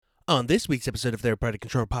On this week's episode of Third Party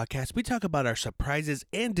Control Podcast, we talk about our surprises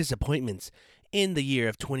and disappointments in the year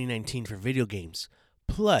of 2019 for video games.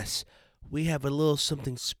 Plus, we have a little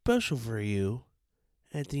something special for you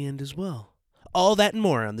at the end as well. All that and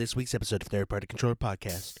more on this week's episode of Third Party Controller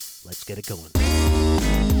Podcast. Let's get it going.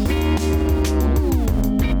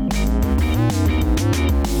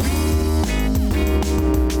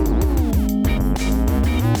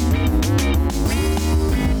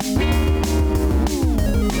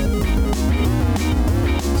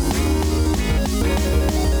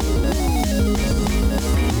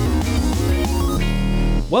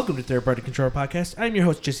 Welcome to Third Party Controller Podcast. I'm your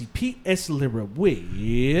host, Jesse P.S. Libra, with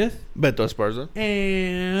Beto Esparza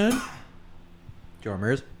and Joe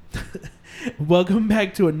Ramirez. welcome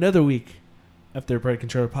back to another week of Third Party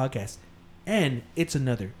Controller Podcast. And it's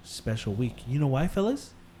another special week. You know why,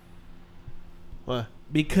 fellas? What?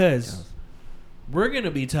 Because we're going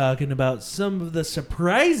to be talking about some of the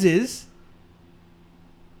surprises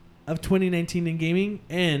of 2019 in gaming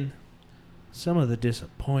and some of the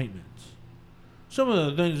disappointments. Some of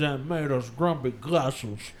the things that made us grumpy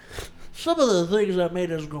glasses. Some of the things that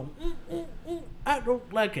made us go, I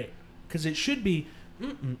don't like it. Because it should be,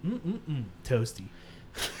 toasty.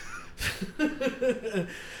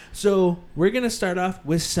 So, we're going to start off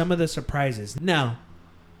with some of the surprises. Now,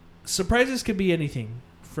 surprises could be anything.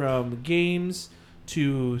 From games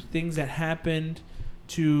to things that happened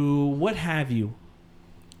to what have you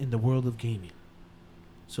in the world of gaming.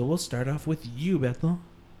 So, we'll start off with you, Bethel.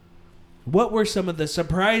 What were some of the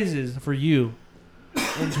surprises for you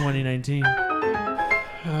in 2019? Not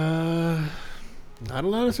a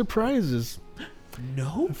lot of surprises.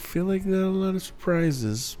 No? I feel like not a lot of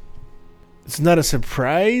surprises. It's not a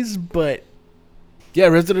surprise, but yeah,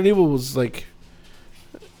 Resident Evil was like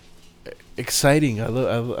exciting. It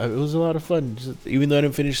was a lot of fun. Even though I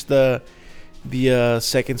didn't finish the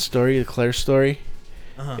second story, the Claire story,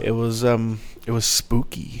 it was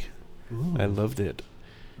spooky. Ooh. I loved it.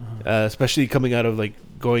 Especially coming out of like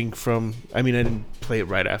going from, I mean, I didn't play it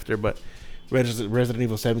right after, but Resident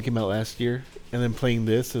Evil 7 came out last year, and then playing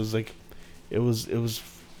this, it was like, it was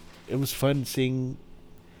fun seeing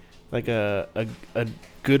like a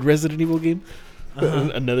good Resident Evil game,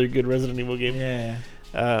 another good Resident Evil game. Yeah.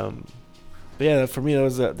 But yeah, for me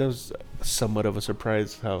that was somewhat of a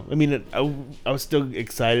surprise. How I mean, I was still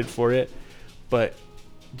excited for it, but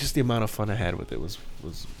just the amount of fun I had with it was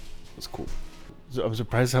cool. I'm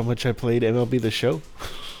surprised how much I played MLB The Show.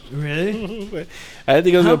 Really? I didn't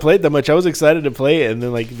think I was going to play it that much. I was excited to play it, and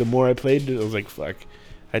then like the more I played it, I was like, fuck.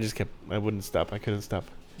 I wouldn't stop. I couldn't stop.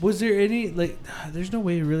 Was there any, like, there's no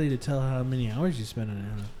way really to tell how many hours you spent on it,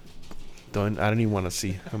 huh? I don't even want to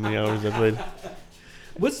see how many hours I played.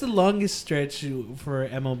 What's the longest stretch for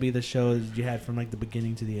MLB The Show that you had from like the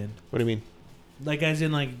beginning to the end? What do you mean? Like, as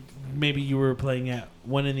in, like, maybe you were playing at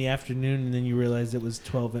 1 in the afternoon and then you realized it was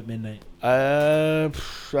 12 at midnight. I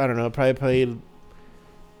don't know. I probably played,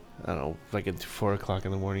 I don't know, like at 4 o'clock in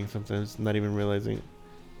the morning sometimes, not even realizing it.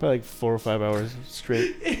 Probably like 4 or 5 hours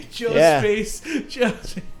straight. Joe's face.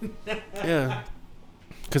 Yeah.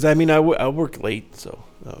 Because, I mean, I work late, so.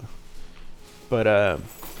 But I'm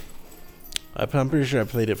pretty sure I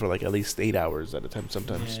played it for like at least 8 hours at a time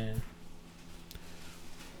sometimes. Yeah.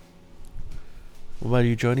 What about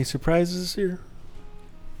you, Joe? Any surprises here?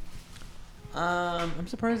 I'm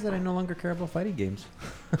surprised that I no longer care about fighting games.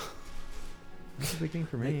 That's a big thing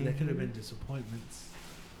for me. That could have been disappointments.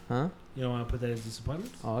 Huh? You don't want to put that as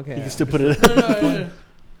disappointments? Oh, okay. You can still put it. No.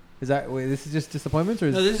 Is that wait? This is just disappointments, or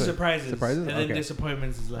is No, this is surprises. Surprises, And then okay.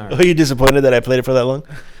 disappointments is like. All right. Oh, you disappointed that I played it for that long?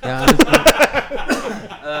 Yeah.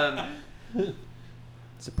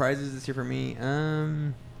 Surprises this year for me.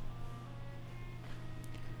 Not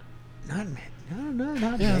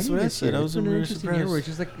Yeah, that's many what I this said. year. I It's was been an really interesting year surprised. where it's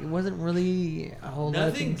just like it wasn't really a whole lot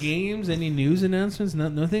of Nothing things. games, any news announcements,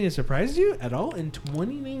 nothing has surprised you at all in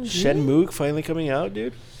 2019? Shenmue finally coming out,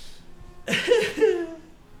 dude.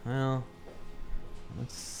 Well,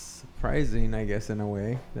 that's surprising, I guess, in a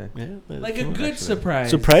way. That Yeah, Like a cool, good actually. surprise.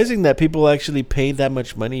 surprising that people actually paid that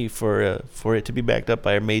much money for it to be backed up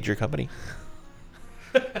by a major company.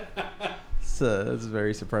 That's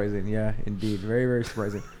very surprising. Yeah, indeed, very very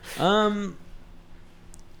surprising.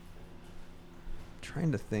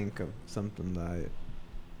 Trying to think of something that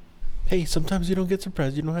Hey, sometimes you don't get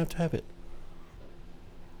surprised. You don't have to have it.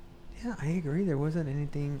 Yeah, I agree. There wasn't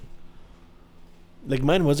anything. Like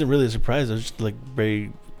mine wasn't really a surprise. I was just like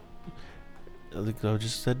very. Like I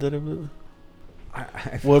just said that. I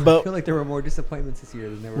What about- feel like there were more disappointments this year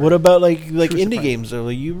than there were. What about like indie surprises. games? Though?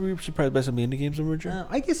 Like you were surprised by some indie games, Emerger?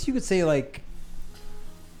 I guess you could say like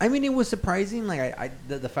I mean, it was surprising. Like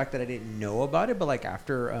the fact that I didn't know about it, but like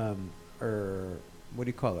after or what do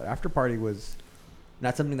you call it? After Party was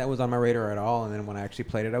not something that was on my radar at all. And then when I actually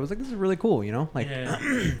played it, I was like, this is really cool. You know, like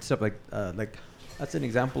stuff like that's an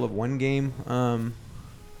example of one game. Yeah,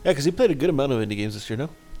 because you played a good amount of indie games this year, no?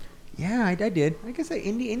 Yeah, I did. I guess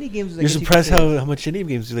indie games. You're surprised how much indie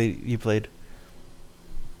games you played.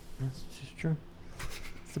 That's just true.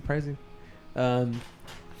 Surprising.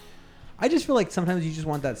 I just feel like sometimes you just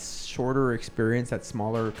want that shorter experience, that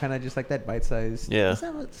smaller, kind of just like that bite size. Yeah.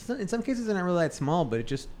 In some cases, they're not really that small, but it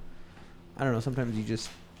just, I don't know. Sometimes you just,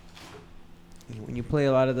 when you play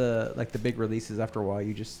a lot of the big releases, after a while,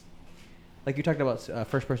 you just, like you talked about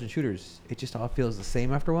first-person shooters, it just all feels the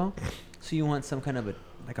same after a while. So you want some kind of a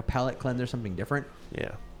palate cleanser, something different.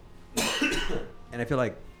 Yeah. And I feel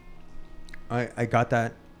like I got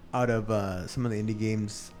that out of some of the indie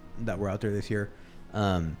games that were out there this year.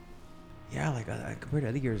 Yeah, like compared to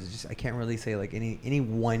other years, it's just I can't really say like any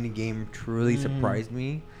one game truly surprised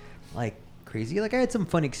me like crazy. Like I had some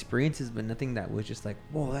fun experiences, but nothing that was just like,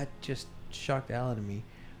 whoa, that just shocked the hell out of me.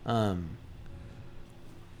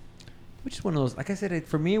 Which is one of those. Like I said,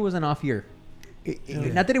 for me, it was an off year.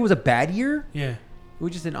 Not that it was a bad year. Yeah. It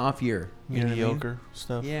was just an off year. You know what I mean? Mediocre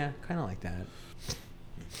stuff. Yeah, kind of like that.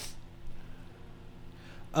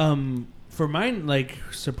 For mine, like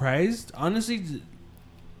surprised, honestly,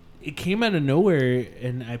 it came out of nowhere,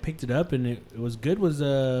 and I picked it up, and it was good. Was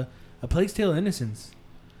A Plague's Tale: Innocence.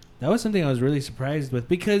 That was something I was really surprised with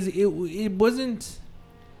because it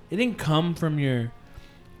didn't come from your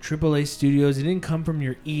AAA studios. It didn't come from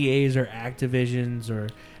your EAs or Activisions or.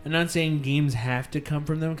 I'm not saying games have to come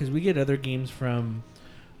from them because we get other games from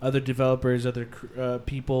other developers, other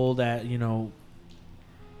people that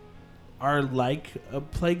are like A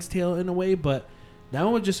Plague's Tale in a way, but that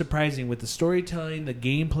one was just surprising with the storytelling, the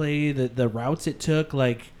gameplay, the routes it took.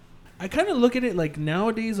 Like, I kind of look at it like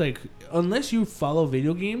nowadays, like unless you follow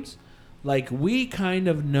video games, like we kind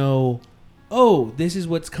of know, oh, this is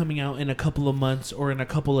what's coming out in a couple of months or in a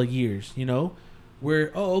couple of years.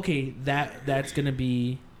 Where okay, that's gonna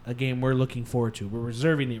be a game we're looking forward to. We're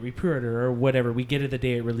reserving it, pre-order or whatever. We get it the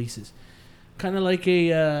day it releases, kind of like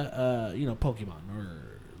a Pokemon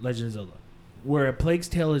or Legend of Zelda, where A Plague's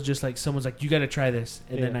Tale is just like someone's like, you got to try this,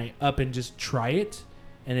 and then I up and just try it,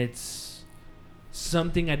 and it's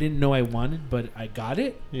something I didn't know I wanted, but I got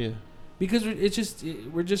it. Yeah, because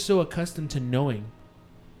we're just so accustomed to knowing.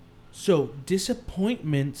 So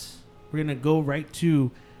disappointments. We're gonna go right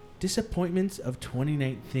to disappointments of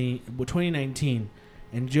 2019.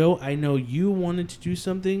 And Joe, I know you wanted to do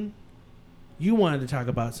something. You wanted to talk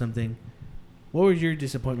about something. What were your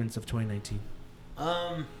disappointments of 2019?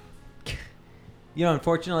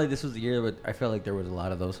 Unfortunately, this was the year, but I felt like there was a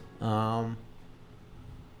lot of those. I'm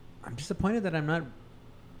disappointed that I'm not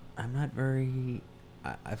very.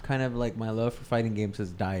 I've kind of like my love for fighting games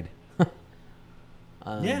has died.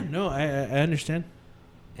 I understand.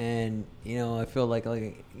 And I feel like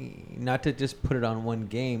not to just put it on one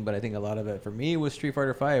game, but I think a lot of it for me was Street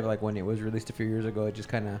Fighter V. Like when it was released a few years ago, it just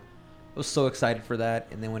kind of was so excited for that,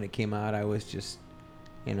 and then when it came out, I was just,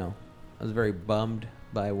 I was very bummed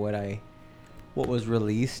by what was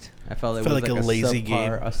released. I felt it was like a lazy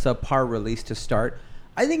game, a subpar release to start.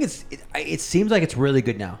 I think it seems like it's really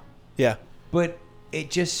good now. Yeah, but it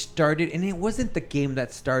just started, and it wasn't the game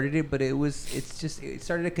that started it, but it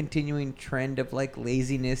started a continuing trend of like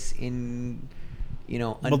laziness in,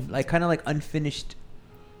 like kind of like unfinished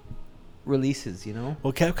releases,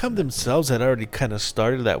 Well, Capcom themselves had already kind of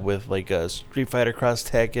started that with like Street Fighter Cross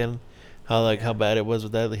Tekken, how bad it was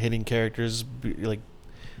with that, the hitting characters, like.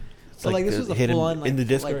 So like this was a full on in the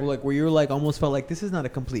disc, like where you were like almost felt like this is not a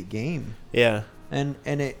complete game. Yeah, and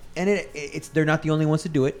it's they're not the only ones to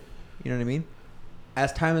do it. You know what I mean?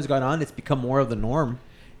 As time has gone on, it's become more of the norm,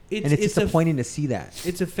 and it's disappointing to see that.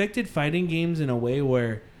 It's affected fighting games in a way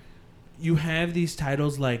where you have these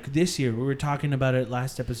titles like this year. We were talking about it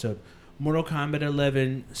last episode. Mortal Kombat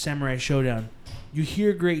 11, Samurai Showdown. You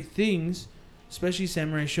hear great things, especially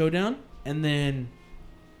Samurai Showdown, and then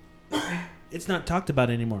it's not talked about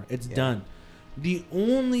anymore. It's done. The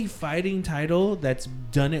only fighting title that's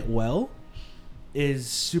done it well is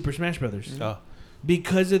Super Smash Brothers. Oh.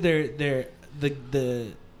 Because of the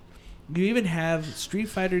you even have Street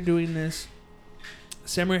Fighter doing this,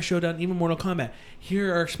 Samurai Showdown, even Mortal Kombat.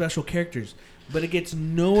 Here are special characters, but it gets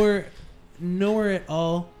nowhere at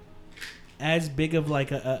all as big of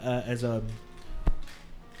like as a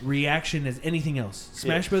reaction as anything else.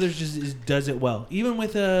 Smash Brothers just does it well. Even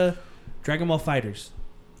with Dragon Ball Fighters.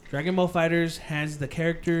 Dragon Ball Fighters has the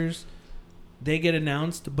characters, they get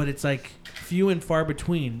announced, but it's like few and far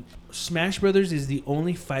between. Smash Brothers is the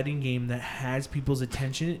only fighting game that has people's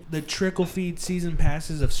attention. The trickle feed season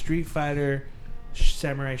passes of Street Fighter,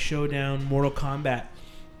 Samurai Showdown, Mortal Kombat.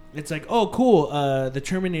 It's like, oh, cool, the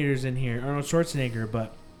Terminator's in here, Arnold Schwarzenegger,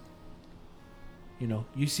 but, you know,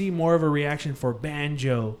 you see more of a reaction for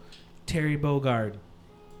Banjo, Terry Bogard,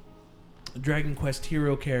 Dragon Quest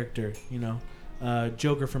hero character, you know,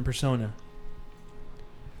 Joker from Persona.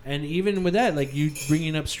 And even with that, like, you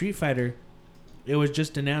bringing up Street Fighter, it was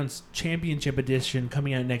just announced Championship Edition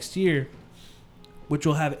coming out next year, which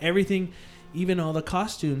will have everything, even all the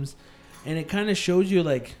costumes, and it kind of shows you,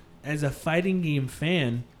 like, as a fighting game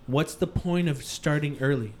fan, what's the point of starting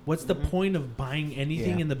early? What's the point of buying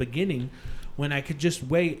anything in the beginning when I could just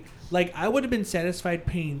wait? Like, I would have been satisfied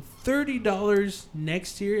paying $30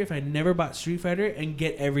 next year if I never bought Street Fighter and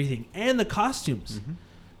get everything and the costumes.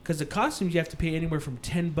 Because the costumes, you have to pay anywhere from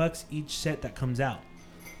 $10 each set that comes out.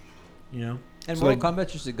 You know? And So, Mortal like-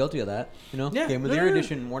 Kombat's just guilty of that. You know? Yeah, Game of no, the Year no, no.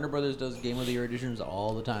 edition. Warner Brothers does Game of the Year editions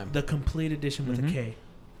all the time. The complete edition with a K.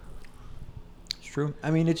 It's true.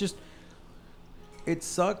 I mean, it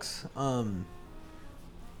sucks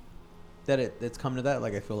that it's come to that.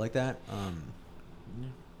 Like, I feel like that.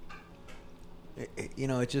 You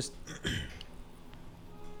know, it just...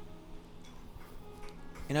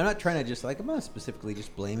 And I'm not trying to just, like, I'm not specifically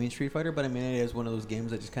just blaming Street Fighter, but I mean, it is one of those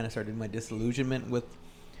games that just kind of started my disillusionment with,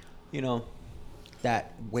 you know,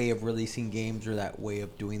 that way of releasing games or that way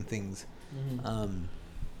of doing things. And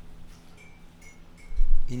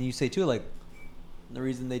you say, too, like, the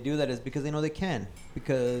reason they do that is because they know they can.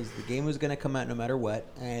 Because the game is going to come out no matter what,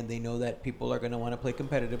 and they know that people are going to want to play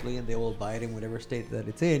competitively, and they will buy it in whatever state that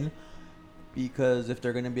it's in. Because if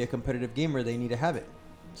they're going to be a competitive gamer, they need to have it.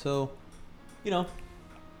 So, you know,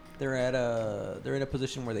 they're in a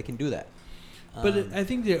position where they can do that. But I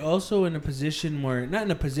think they're also in a position where, not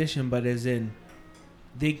in a position, but as in,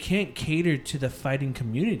 they can't cater to the fighting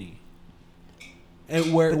community.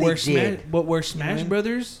 And where Smash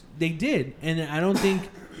Brothers, they did, and I don't think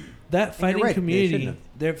that fighting right, they community,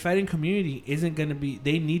 shouldn't their fighting community, isn't going to be.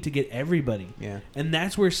 They need to get everybody. Yeah. And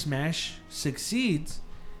that's where Smash succeeds,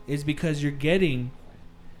 is because you're getting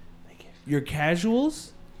your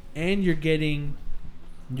casuals and you're getting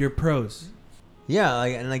your pros. Yeah,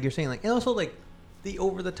 and like you're saying, like, and also like the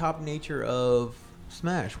over-the-top nature of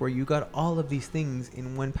Smash, where you got all of these things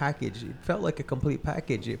in one package. It felt like a complete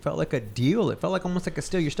package. It felt like a deal. It felt like almost like a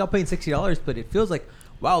steal. You're still paying $60, but it feels like,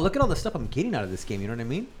 wow, look at all the stuff I'm getting out of this game. You know what I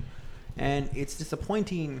mean? And it's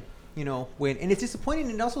disappointing, you know, and it's disappointing.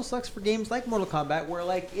 And it also sucks for games like Mortal Kombat, where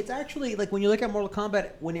like it's actually like when you look at Mortal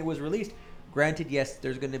Kombat when it was released. Granted, yes,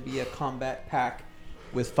 there's going to be a combat pack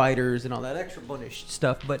with fighters and all that extra bonus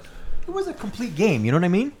stuff, but it was a complete game. You know what I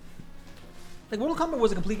mean? Like Mortal Kombat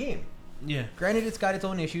was a complete game. Yeah. Granted, it's got its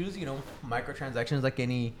own issues, you know, microtransactions like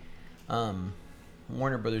any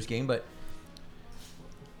Warner Brothers game, but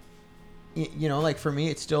you know, like for me,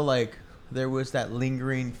 it's still like there was that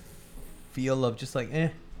lingering feel of just like,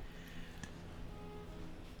 I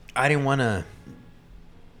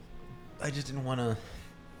just didn't want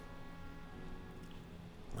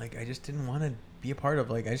to be a part of,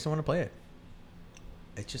 like, I just don't want to play it.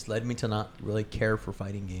 It just led me to not really care for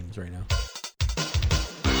fighting games right now.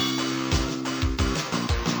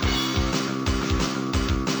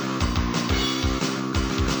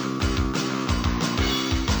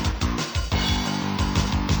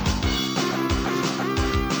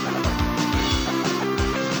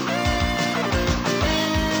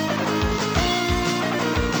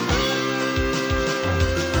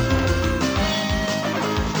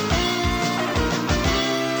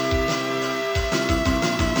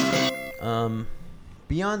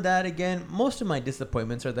 Beyond that, again, most of my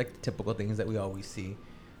disappointments are like the typical things that we always see.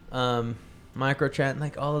 Like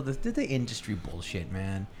all of this, the industry bullshit,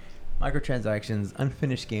 man. Microtransactions,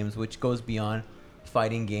 unfinished games, which goes beyond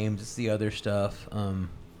fighting games. It's the other stuff.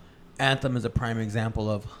 Anthem is a prime example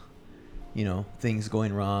of, you know, things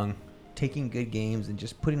going wrong, taking good games and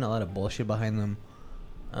just putting a lot of bullshit behind them.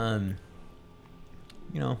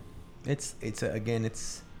 You know, it's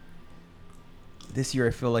this year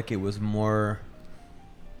I feel like it was more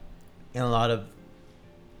in a lot of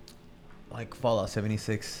like Fallout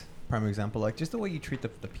 76 prime example, like just the way you treat the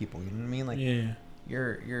people, you know what I mean? Like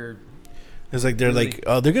you're It's like they're really, like,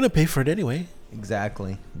 oh, they're gonna pay for it anyway.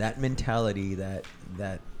 Exactly. That mentality that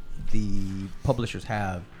the publishers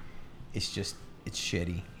have, it's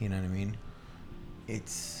shitty, you know what I mean?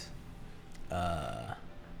 It's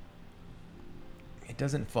it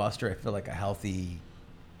doesn't foster, I feel like, a healthy,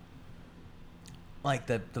 like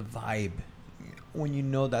the vibe. When you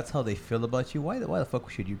know that's how they feel about you, why the fuck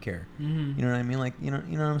should you care? Mm-hmm. You know what I mean? Like, you know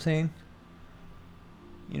what I'm saying?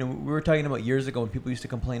 you know, we were talking about years ago when people used to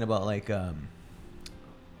complain about like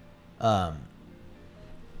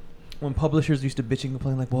when publishers used to bitch and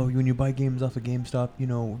complain like, well, when you buy games off of GameStop, you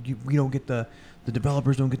know, we don't get the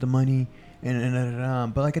developers don't get the money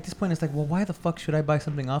and but like at this point it's like, well, why the fuck should I buy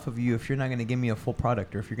something off of you if you're not going to give me a full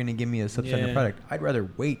product, or if you're going to give me a substandard product? I'd rather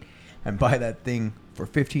wait and buy that thing for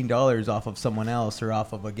 $15 off of someone else or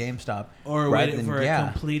off of a GameStop, or wait for a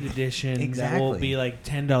complete edition that will be like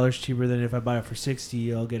 $10 cheaper than if I buy it for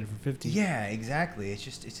 $60. I'll get it for $50. Yeah, exactly. It's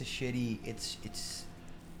just, it's a shitty. It's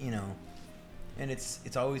you know, and it's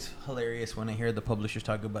always hilarious when I hear the publishers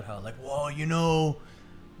talk about how like, well, you know,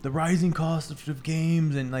 the rising cost of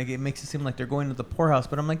games, and like it makes it seem like they're going to the poorhouse.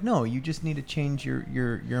 But I'm like, no, you just need to change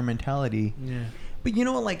your mentality. Yeah. But you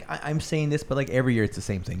know, like I'm saying this, but like every year it's the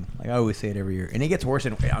same thing. Like I always say it every year, and it gets worse.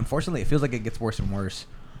 And unfortunately, it feels like it gets worse and worse.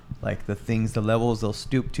 Like the levels they'll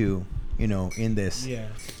stoop to, you know, in this. Yeah.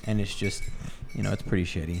 And it's just, you know, it's pretty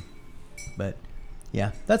shitty. But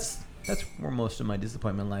yeah, that's where most of my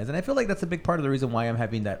disappointment lies, and I feel like that's a big part of the reason why I'm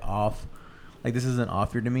having that off. Like this is an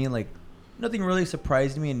off year to me. Like nothing really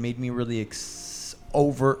surprised me and made me really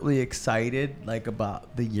overtly excited like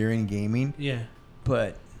about the year in gaming. Yeah.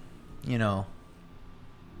 But you know,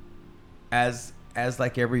 as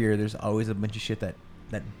like every year, there's always a bunch of shit that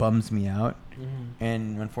bums me out,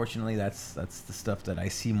 and unfortunately, that's the stuff that I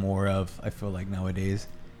see more of. I feel like nowadays,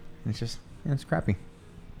 and it's just, you know, it's crappy.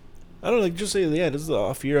 I don't know, like, just say, yeah, this is an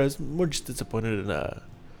off year. I was more just disappointed in,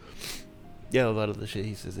 yeah, a lot of the shit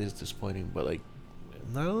he says is disappointing, but, like,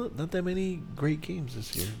 not that many great games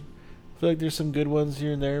this year. I feel like there's some good ones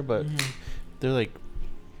here and there, but they're, like,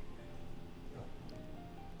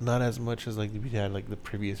 not as much as, like, we had, like, the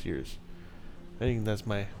previous years. I think that's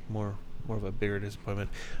my more of a bigger disappointment.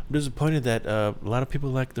 I'm disappointed that a lot of people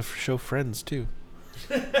like the show Friends, too.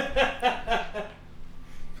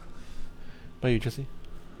 About you, Jesse?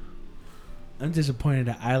 I'm disappointed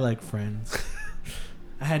that I like Friends.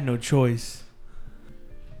 I had no choice.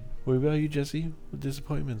 What about you, Jesse? With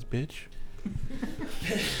disappointments, bitch.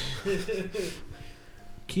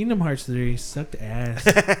 Kingdom Hearts 3 sucked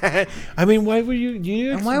ass. I mean, why were you? Did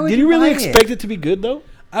you you really buy expect it to be good though?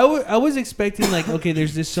 I was expecting like, okay,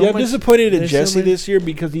 there's this so much. I'm disappointed in there's Jesse so much- this year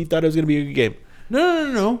because he thought it was gonna be a good game.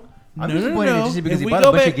 No. I'm No, disappointed no. just because If he we bought go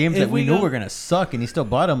a bunch back- of games if that we we knew go- were gonna suck, and he still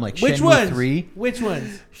bought them, like Which Shenmue ones? 3. Which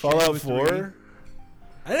ones? Fallout Shenmue 4. 3.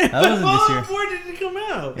 I didn't That wasn't this year. Fallout 4 didn't come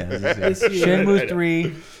out. Yeah, This year. Shenmue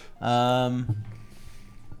 3,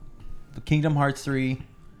 Kingdom Hearts 3.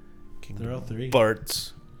 They're all 3.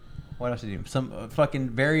 Barts. What else did you do? Some fucking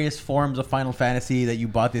various forms of Final Fantasy that you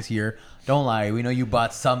bought this year. Don't lie, we know you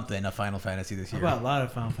bought something of Final Fantasy this I year. bought a lot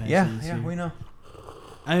of Final Fantasy. Yeah, this yeah, year. we know.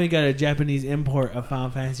 I even got a Japanese import of Final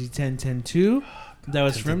Fantasy 10-10-2 that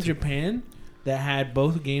was from Japan that had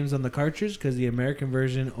both games on the cartridge because the American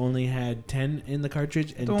version only had 10 in the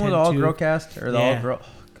cartridge and The one 10 with the all girl cast or the Yeah. all girl.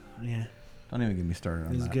 Yeah, Don't even get me started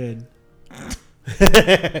on it was that. good.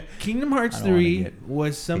 Kingdom Hearts I don't wanna 3 get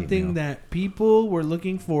was something mail. that people were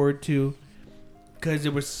looking forward to because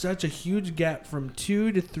there was such a huge gap from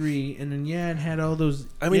 2 to 3, and then it had all those.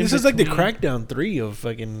 I mean, this is like the in-between- Crackdown 3 of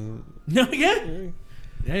fucking. No, yeah,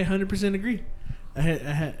 I 100% agree. I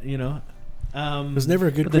had you know. It was never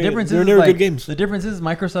a good. But the difference They were is never like, good games. The difference is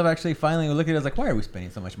Microsoft actually finally looked at it as like, why are we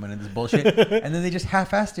spending so much money on this bullshit? And then they just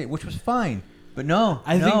half-assed it, which was fine. But no,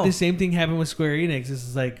 I think the same thing happened with Square Enix. This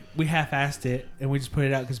is like we half-assed it and we just put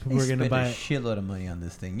it out because people were going to buy a it. shitload of money on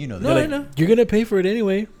this thing. You know that. No, They're I know. You're gonna pay for it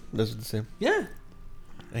anyway. That's what they say. Yeah,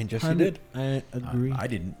 And Jesse 100 did. I agree. I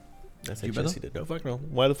didn't. That's Did like you, Jesse did. No, fuck no.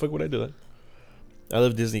 Why the fuck would I do that? I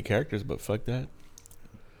love Disney characters, but fuck that.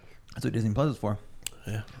 That's what Disney Plus is for.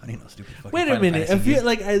 Yeah. I need no stupid fucking Wait a Final minute. Fantasy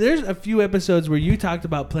game. There's a few episodes where you talked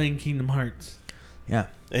about playing Kingdom Hearts. Yeah.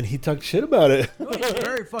 And he talked shit about it. It's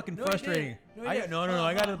very fucking No, he frustrating. didn't. No, he didn't. No.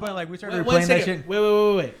 I got to the point like we started One replaying that second. shit.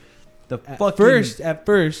 Wait. The At fucking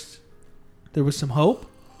first, there was some hope.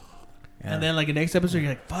 Yeah. And then, like, the next episode, you're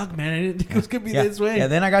like, fuck, man, I didn't think it was going to be yeah. this way. Yeah,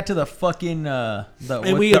 then I got to the fucking we the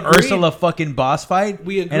agreed. Ursula fucking boss fight.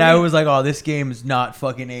 We agreed. And I was like, oh, this game's not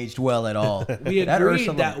fucking aged well at all. We That agreed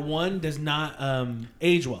Ursula- that one does not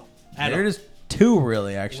age well. At all. There's two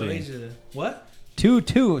really What actually. age is it? What? Two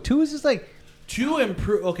is just like 2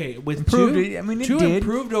 improved. Okay, with Improved 2, it. I mean, it 2 did.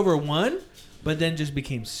 improved over 1, but then just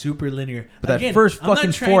became super linear. but that Again, first I'm not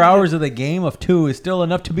fucking trying 4 to- hours of the game of 2 is still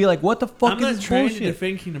enough to be like, what the fuck I'm is not this trying bullshit? to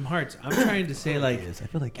defend Kingdom Hearts. I'm trying to say like It is. I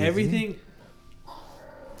feel like it is. everything.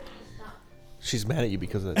 She's mad at you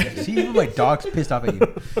because of that. See, even my dog's pissed off at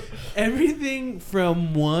you. Everything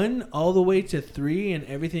from 1 all the way to 3 and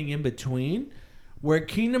everything in between, where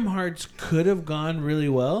Kingdom Hearts could have gone really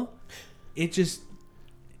well, it just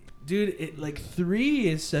dude, it like 3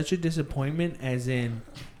 is such a disappointment. As in,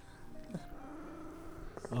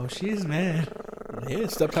 oh, she's mad. Yeah,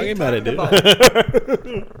 stop talking about it, dude. What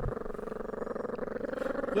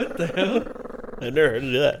the hell? I never heard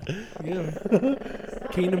of that. Yeah.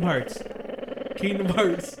 Kingdom Hearts. Kingdom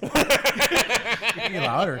Hearts. You're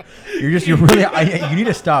louder. You're really. You need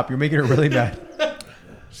to stop. You're making her really mad.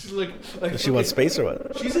 She's like Does she want space or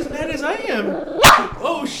what? she's as mad as I am.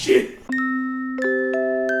 Oh shit.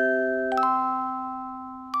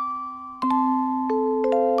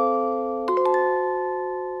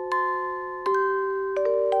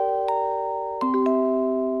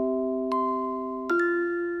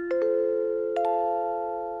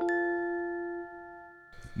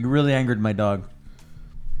 You really angered my dog.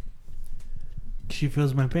 She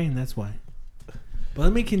feels my pain, that's why. But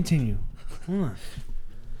let me continue. Hold on.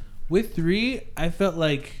 With 3, I felt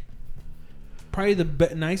like probably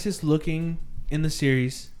the nicest looking in the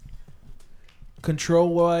series.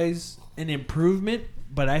 Control-wise, an improvement,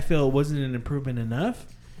 but I feel it wasn't an improvement enough.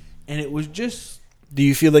 And it was just... Do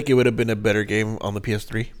you feel like it would have been a better game on the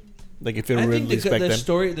PS3? Like if it were I think released back the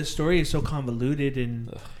then? the story is so convoluted,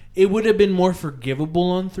 and it would have been more forgivable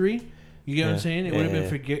on 3. You get what I'm saying? It would have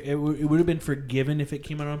been it would have been forgiven if it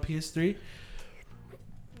came out on PS3.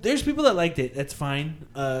 There's people that liked it. That's fine.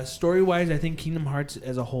 Story wise, I think Kingdom Hearts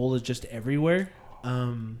as a whole is just everywhere.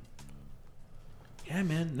 Yeah,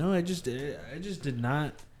 man. No, I just did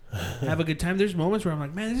not have a good time. There's moments where I'm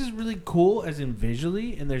like, man, this is really cool, as in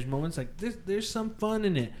visually, and there's moments like there's some fun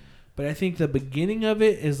in it. But I think the beginning of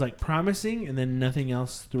it is like promising, and then nothing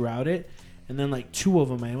else throughout it. And then like 2 of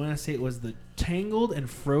them, I want to say it was the Tangled and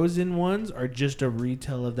Frozen ones, are just a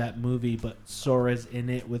retell of that movie, but Sora's in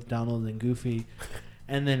it with Donald and Goofy.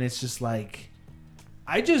 And then it's just like,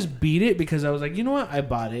 I just beat it because I was like, you know what? I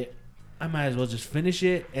bought it. I might as well just finish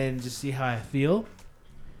it and just see how I feel.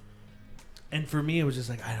 And for me, it was just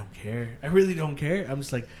like, I don't care. I really don't care. I'm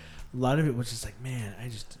just like, a lot of it was just like, man,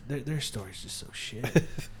 their story's just so shit.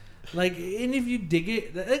 Like, and if you dig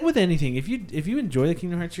it, like with anything, if you enjoy the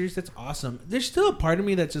Kingdom Hearts series, that's awesome. There's still a part of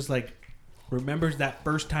me that just like remembers that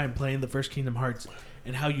first time playing the first Kingdom Hearts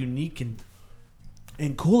and how unique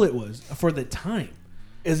and cool it was for the time.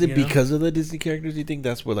 Is it because of the Disney characters? You think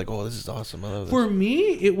that's where like, oh, this is awesome? I love this. For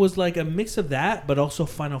me, it was like a mix of that, but also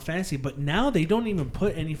Final Fantasy. But now they don't even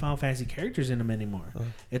put any Final Fantasy characters in them anymore.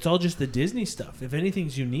 It's all just the Disney stuff. If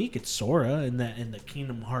anything's unique, it's Sora in the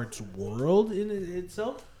Kingdom Hearts world in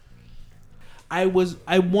itself. I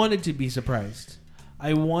wanted to be surprised.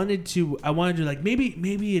 I wanted to like maybe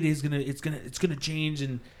it's gonna change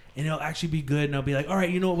and it'll actually be good, and I'll be like, all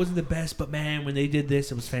right, it wasn't the best, but man, when they did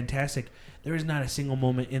this, it was fantastic. There is not a single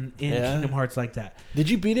moment in Kingdom Hearts like that. Did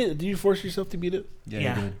you beat it? Did you force yourself to beat it?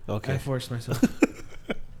 Yeah. You did. Okay. I forced myself.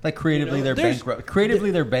 Like creatively, they're there's- bankrupt. Creatively,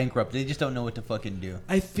 they're bankrupt. They just don't know what to fucking do.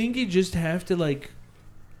 I think you just have to like,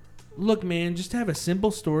 look, man, just have a simple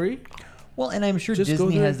story. Well, and I'm sure Just go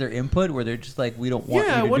Disney there. has their input where they're just like, we don't want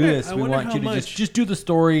Yeah, you to do this. We want how you to much. just do the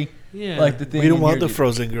story. Yeah. Like the thing. We don't in want here, the dude.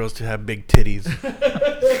 Frozen girls to have big titties.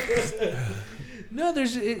 No,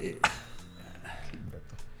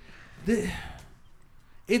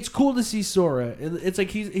 it's cool to see Sora. It's like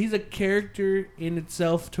he's a character in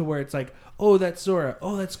itself to where it's like, oh, that's Sora.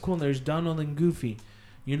 Oh, that's cool. And there's Donald and Goofy.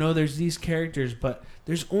 There's these characters, but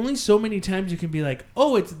there's only so many times you can be like,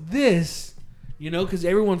 oh, it's this. Because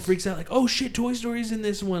everyone freaks out like, oh shit, Toy Story's in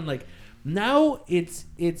this one. Like now it's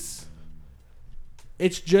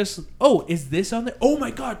just, oh, is this on there? Oh my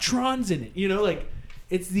God, Tron's in it. Like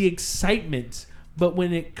it's the excitement. But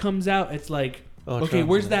when it comes out, it's like, Oh, okay, Tron's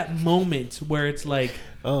where's in it. that moment where it's like,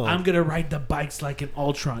 I'm gonna ride the bikes like an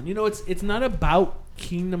Ultron? It's not about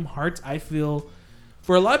Kingdom Hearts. I feel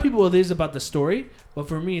for a lot of people it is about the story, but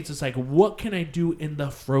for me it's just like, what can I do in the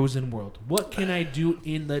Frozen world? What can I do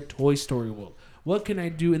in the Toy Story world? What can I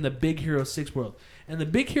do in the Big Hero 6 world? And the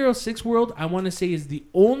Big Hero 6 world, I want to say, is the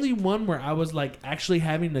only one where I was like actually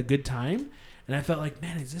having a good time, and I felt like,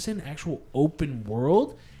 man, is this an actual open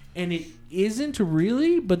world? And it isn't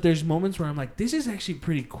really, but there's moments where I'm like, this is actually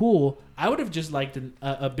pretty cool. I would have just liked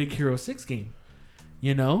a Big Hero 6 game,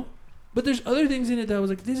 But there's other things in it that I was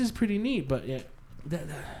like, this is pretty neat. But yeah, that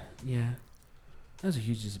was a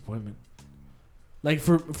huge disappointment. Like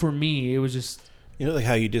for me, it was just, Like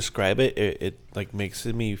how you describe it, it like makes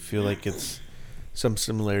me feel like it's some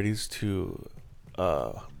similarities to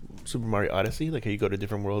Super Mario Odyssey. Like how you go to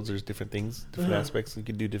different worlds, there's different things, different aspects. You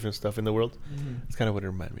can do different stuff in the world. It's kind of what it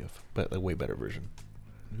reminded me of, but a way better version.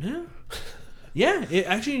 yeah, yeah. It,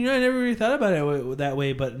 actually, I never really thought about it that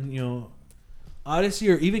way. But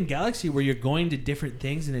Odyssey or even Galaxy, where you're going to different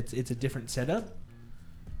things and it's a different setup.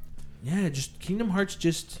 Yeah, just Kingdom Hearts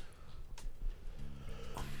just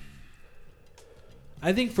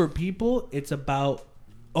I think for people, it's about,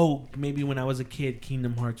 maybe when I was a kid,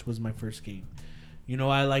 Kingdom Hearts was my first game. You know,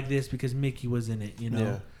 I like this because Mickey was in it, you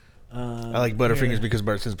know. I like Butterfingers because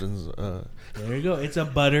Bart Simpson's. There you go. It's the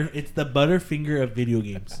Butterfinger of video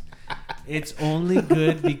games. It's only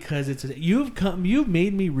good because you've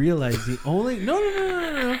made me realize the only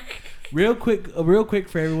no. Real quick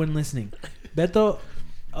for everyone listening. Beto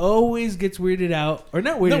always gets weirded out, or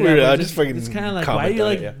not weirded out. Just fucking. It's kind of like why you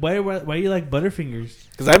like Butterfingers?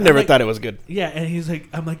 Because I've never thought it was good. Yeah, and he's like,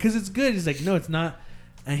 I'm like, because it's good. He's like, no, it's not.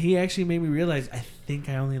 And he actually made me realize I think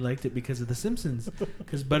I only liked it because of The Simpsons.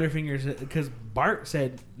 Because Bart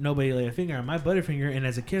said nobody lay a finger on my Butterfinger, and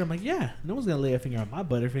as a kid I'm like, yeah, no one's gonna lay a finger on my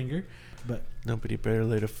Butterfinger. But nobody better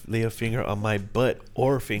lay a finger on my butt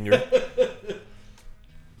or finger.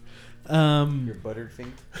 Your buttered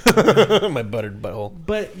finger. My buttered butthole.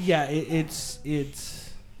 But yeah, it's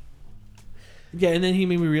yeah, and then he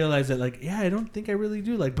made me realize that I don't think I really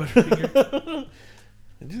do like Butterfinger.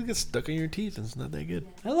 It just gets stuck on your teeth, and it's not that good.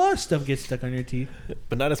 A lot of stuff gets stuck on your teeth,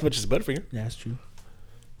 but not as much as Butterfinger. Yeah, that's true.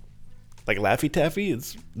 Like Laffy Taffy,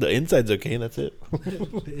 the inside's okay. That's it.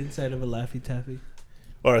 The inside of a Laffy Taffy.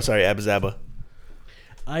 Or sorry, Abba Zabba.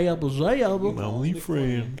 My only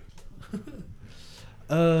friend.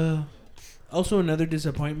 Also, another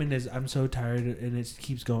disappointment is I'm so tired, and it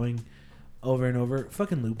keeps going over and over.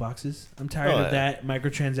 Fucking loot boxes. I'm tired of that.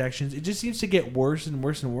 Microtransactions. It just seems to get worse and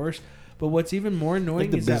worse and worse. But what's even more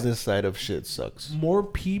annoying is the business side of shit sucks. More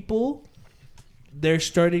people, they're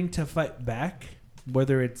starting to fight back,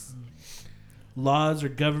 whether it's laws or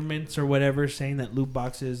governments or whatever, saying that loot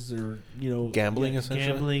boxes or gambling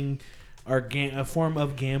essentially are a form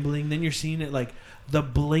of gambling. Then you're seeing it like the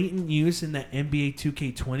blatant use in that NBA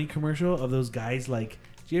 2K20 commercial of those guys. Like,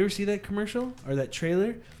 did you ever see that commercial or that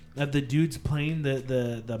trailer of the dudes playing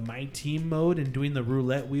the My Team mode and doing the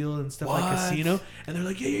roulette wheel and stuff like casino? And they're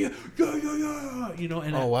like, yeah.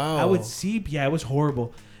 And wow. I would see, it was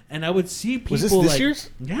horrible. And I would see people. Was this year's?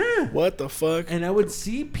 Yeah. What the fuck? And I would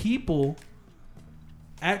see people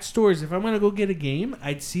at stores. If I'm gonna go get a game,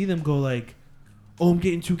 I'd see them go like, "Oh, I'm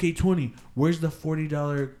getting 2K20. Where's the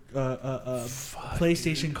 $40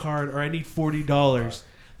 PlayStation card? Or I need $40."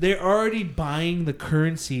 They're already buying the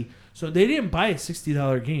currency, so they didn't buy a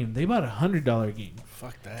 $60 game. They bought a $100 game.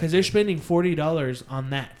 Fuck that. Because they're spending $40 on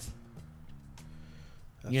that.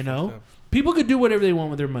 That's people could do whatever they want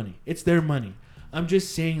with their money. It's their money. I'm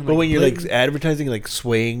just saying. Like, but when you're like advertising, like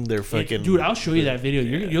swaying their fucking dude, I'll show you that video.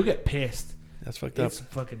 You'll get pissed. That's fucked up.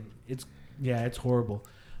 It's horrible.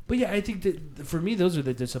 But yeah, I think that for me, those are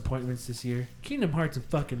the disappointments this year. Kingdom Hearts and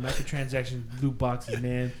fucking microtransaction loot boxes,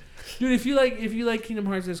 man. Dude, if you like Kingdom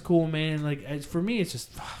Hearts, that's cool, man. Like for me, it's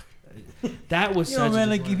just fuck. That was such man.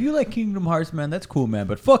 Like if you like Kingdom Hearts, man, that's cool, man.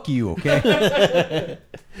 But fuck you, okay?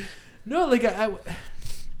 No, like I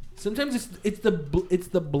sometimes it's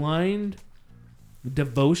the blind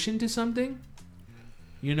devotion to something,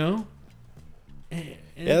 And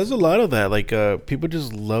yeah, there's a lot of that. Like, people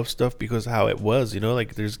just love stuff because of how it was,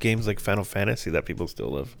 Like, there's games like Final Fantasy that people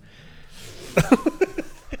still love.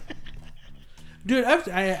 Dude,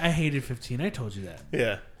 I hated 15. I told you that.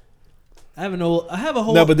 Yeah. I have a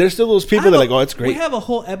whole. No, but there's still those people that are like, oh, it's great. We have a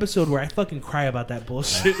whole episode where I fucking cry about that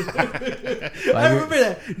bullshit. I remember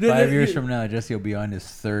that. 5 years from now, Jesse will be on his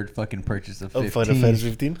third fucking purchase of 15. Final Fantasy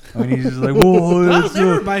 15? When he's just like, whoa, I'll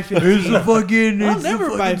never buy 15. It's a fucking, I'll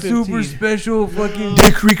never buy 15. Super special fucking.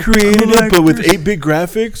 Dick recreated it, but with 8-bit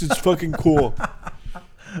graphics. It's fucking cool.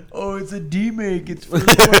 Oh, it's a demake. It's for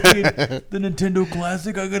the Nintendo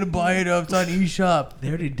Classic. I'm gonna buy it. It's on eShop. They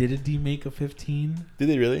already did a demake of 15. Did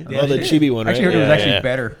they really? Yeah, the chibi one, right? I actually heard it was actually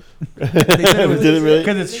better. They said it was, did it really?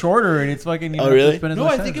 Because it's shorter and it's fucking. Oh, really? No,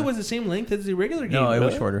 I think it was the same length as the regular game. No, it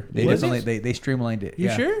was shorter. They they streamlined it. You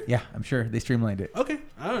sure? Yeah, I'm sure they streamlined it. Okay,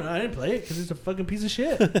 I don't know. I didn't play it because it's a fucking piece of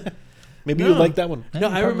shit. Maybe you like that one. No,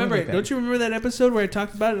 I remember it. Don't you remember that episode where I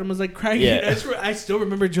talked about it and was like crying? Yeah. I still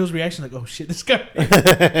remember Joe's reaction, like, "Oh shit, this guy."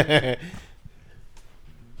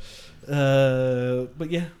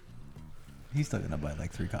 But yeah, he's still gonna buy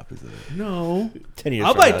like 3 copies of it. No, 10 years.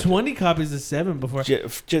 I'll buy 20 copies of 7 before.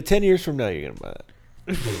 10 years from now, you're gonna buy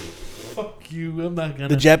that. Fuck you! I'm not gonna.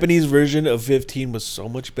 The Japanese version of 15 was so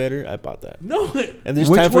much better. I bought that. No. And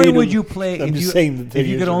there's which time for one you to, would you play I'm if just you saying if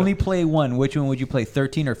you could only play one? Which one would you play?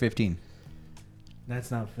 13 or 15?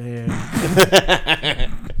 That's not fair.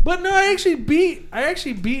 But no, I actually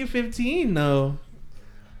beat 15 though.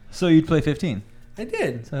 So you'd play 15. I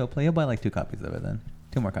did. So he'll buy like 2 copies of it then.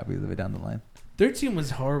 2 more copies of it down the line. 13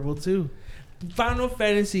 was horrible too. Final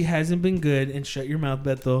Fantasy hasn't been good, and shut your mouth,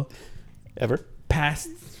 Beto. Ever?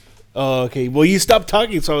 Past. Oh, okay. Well, you stopped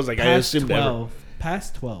talking, so I was like, I assumed 12. ever.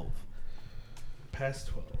 Past 12. past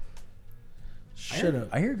 12. Shut up.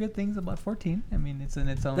 I hear good things about 14. I mean, it's in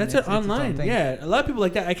its own. That's it's it online. its own thing. Yeah, a lot of people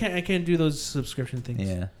like that. I can't do those subscription things.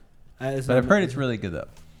 Yeah. It's But not I've heard my- it's really good though.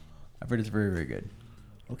 I've heard it's very, very good.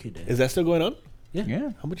 Okay, Dan. Is that still going on? Yeah. Yeah.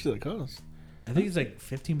 How much does it cost? I think it's like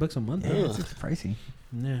 $15 a month. Yeah, Ugh. it's pricey.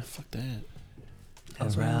 Yeah. Fuck that.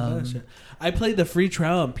 That's why I Around- love that shit. I played the free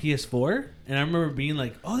trial on PS4, and I remember being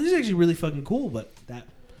like, "Oh, this is actually really fucking cool." But that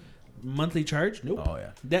monthly charge, nope. Oh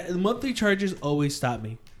yeah. That the monthly charges always stop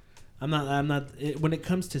me. I'm not. When it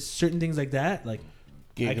comes to certain things like that, like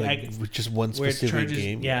Yeah, I- with just one where it specific charges,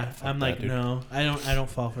 game. yeah, Fuck I'm that, like, dude. no, I don't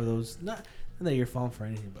fall for those. Not that you're falling for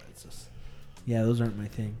anything, but it's just, yeah, those aren't my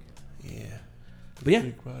thing. Yeah. But yeah,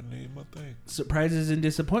 Big Rodney ain't my thing. surprises and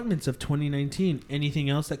disappointments of 2019.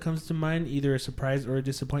 Anything else that comes to mind? Either a surprise or a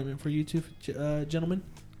disappointment for you two, gentlemen?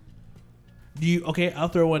 Do you? Okay, I'll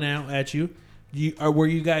throw one out at you. Were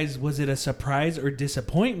you guys? Was it a surprise or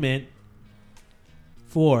disappointment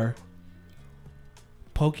for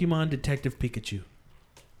Pokemon Detective Pikachu?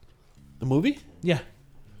 The movie? Yeah.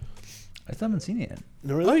 I still haven't seen it yet.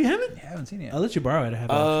 No, Oh, really? you haven't? Yeah, I haven't seen it yet. I'll let you borrow it. I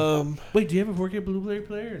have it. Wait, do you have a 4K Blu-ray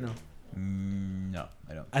player or no? No,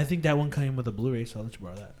 I don't. I think that one came with a Blu-ray, so I'll let you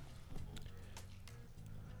borrow that.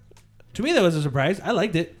 To me, that was a surprise. I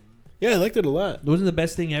liked it. Yeah, I liked it a lot. It wasn't the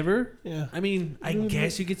best thing ever. Yeah. I mean, I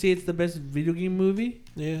guess you could say it's the best video game movie,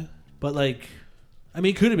 Yeah. but like, I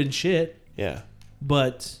mean, it could have been shit, Yeah.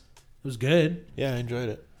 but it was good. Yeah, I enjoyed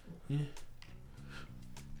it.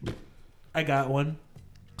 I got one.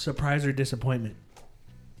 Surprise or disappointment?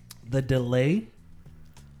 The delay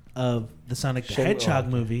of the Sonic the Shenmue- Hedgehog oh,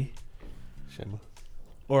 okay. movie, Shenmue.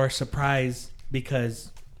 or a surprise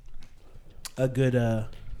because a good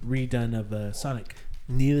redone of Sonic.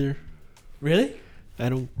 Neither. Really? I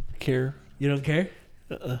don't care. You don't care,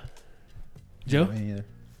 Uh-uh. Joe? Me neither.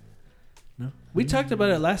 No. We talked about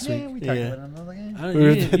it last Yeah, week. we talked Yeah. about it. and I was like, eh. I don't, We were-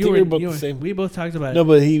 you I didn't- think you we were were both you the were- same. We both talked about it. No,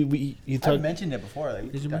 but you I talked. mentioned it before. Like, we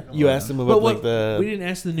Did you talked about You it. asked him But about what, like the. we didn't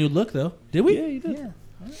ask the new look though, did we? Yeah, you did. Yeah.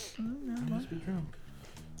 I must be drunk.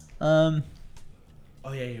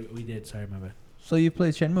 Oh yeah, we did. Sorry, my bad. So you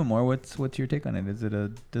played Shenmue more. What's your take on it? Is it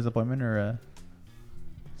a disappointment or a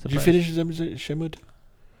Did you surprise? finish Shenmue?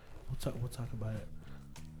 We'll talk about it.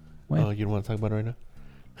 When? Oh, you don't want to talk about it right now?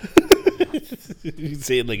 You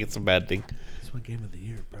say it like it's a bad thing. It's my game of the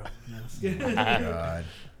year, bro. God.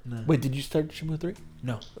 No. Wait, did you start Shenmue 3?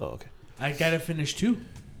 No. Oh, okay. I gotta finish 2.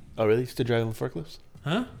 Oh, really? Still driving the forklifts?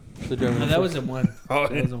 Huh? Still driving No, the that forklifts? wasn't one. Oh,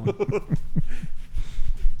 That wasn't one.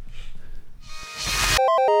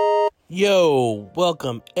 Yo,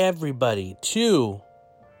 welcome everybody to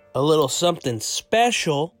a little something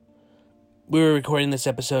special. We were recording this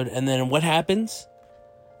episode, and then what happens?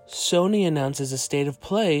 Sony announces a state of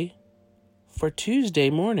play for Tuesday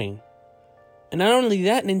morning. And not only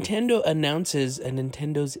that, Nintendo announces a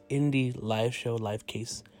Nintendo's Indie live show, live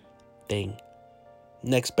case thing.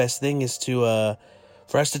 Next best thing is to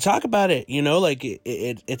for us to talk about it. You know, like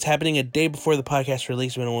it's happening a day before the podcast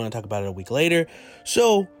release. We don't want to talk about it a week later.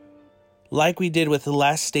 So, like we did with the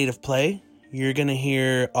last state of play, you're going to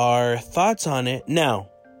hear our thoughts on it. Now,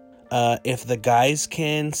 if the guys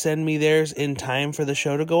can send me theirs in time for the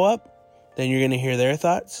show to go up, then you're going to hear their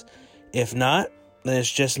thoughts. If not, then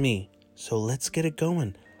it's just me. So let's get it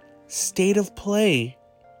going. State of play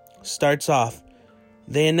starts off.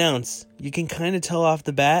 They announce, you can kind of tell off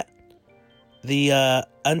the bat, the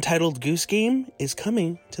Untitled Goose Game is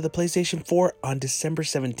coming to the PlayStation 4 on December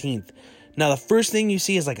 17th. Now, the first thing you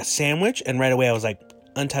see is like a sandwich, and right away I was like,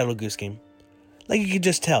 Untitled Goose Game. Like, you could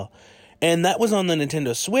just tell. And that was on the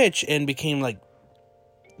Nintendo Switch and became like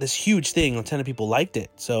this huge thing. A ton of people liked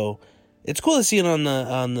it. So it's cool to see it on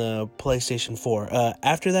the PlayStation 4.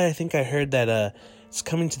 After that, I think I heard that it's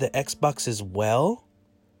coming to the Xbox as well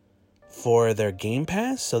for their Game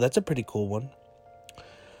Pass. So that's a pretty cool one.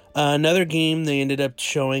 Another game they ended up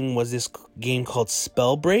showing was this game called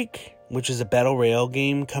Spellbreak, which is a battle royale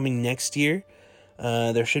game coming next year.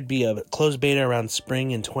 There should be a closed beta around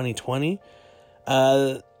spring in 2020.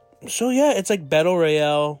 So yeah, it's like battle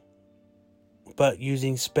royale, but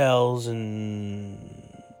using spells,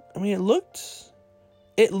 and I mean, it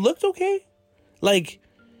looked okay. Like,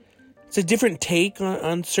 it's a different take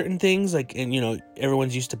on certain things. Like, and you know,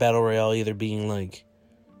 everyone's used to battle royale either being like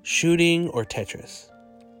shooting or Tetris.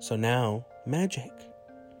 So now magic.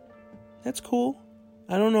 That's cool.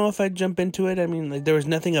 I don't know if I'd jump into it. I mean, like, there was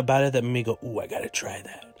nothing about it that made me go, "Ooh, I gotta try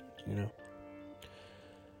that." You know.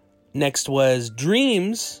 Next was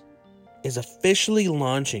Dreams is officially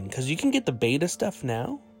launching, because you can get the beta stuff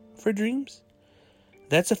now for Dreams.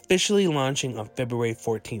 That's officially launching on February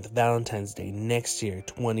 14th, Valentine's Day, next year,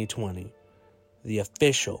 2020. The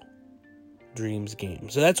official Dreams game.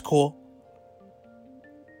 So that's cool.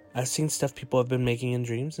 I've seen stuff people have been making in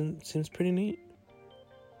Dreams, and it seems pretty neat.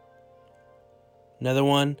 Another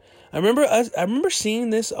one. I remember seeing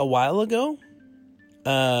this a while ago.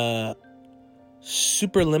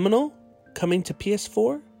 Superliminal coming to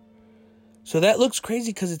PS4. So that looks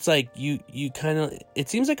crazy because it's like you kind of. It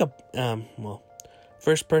seems like a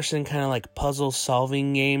first person kind of like puzzle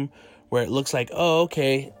solving game where it looks like, oh,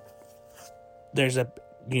 okay, there's a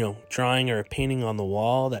drawing or a painting on the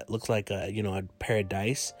wall that looks like a pair of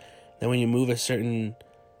dice. Then when you move a certain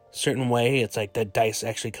way, it's like the dice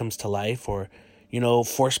actually comes to life, or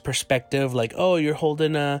forced perspective, like, oh, you're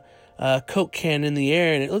holding a Coke can in the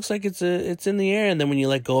air and it looks like it's in the air, and then when you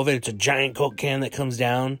let go of it, it's a giant Coke can that comes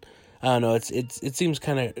down. I don't know, it seems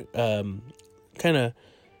kind of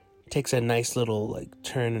takes a nice little like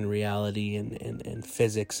turn in reality and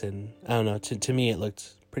physics, and I don't know, to me it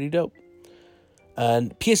looked pretty dope.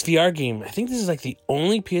 PSVR game. I think this is like the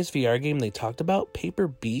only PSVR game they talked about. Paper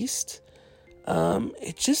Beast.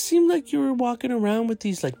 It just seemed like you were walking around with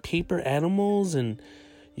these like paper animals, and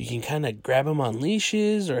you can kind of grab them on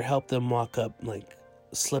leashes or help them walk up like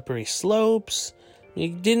slippery slopes.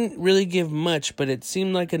 It didn't really give much, but it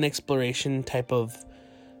seemed like an exploration type of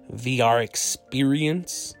VR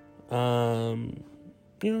experience.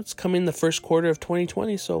 It's coming the first quarter of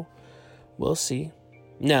 2020, so we'll see.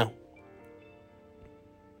 Now,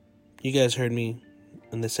 you guys heard me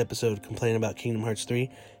in this episode complain about Kingdom Hearts 3.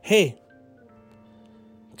 Hey,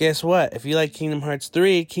 guess what? If you like Kingdom Hearts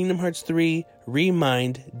 3, Kingdom Hearts 3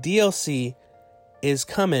 Remind DLC is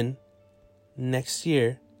coming next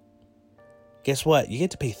year. Guess what? You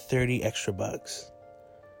get to pay 30 extra bucks.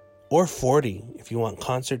 Or 40 if you want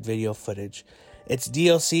concert video footage. It's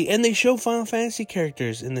DLC, and they show Final Fantasy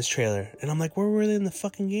characters in this trailer. And I'm like, where were they in the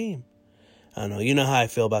fucking game? I don't know. You know how I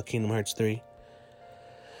feel about Kingdom Hearts 3.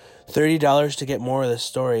 $30 to get more of the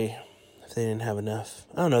story if they didn't have enough.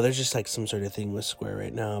 I don't know. There's just like some sort of thing with Square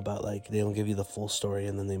right now about like they don't give you the full story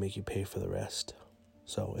and then they make you pay for the rest.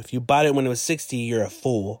 So if you bought it when it was $60, you're a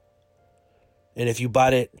fool. And if you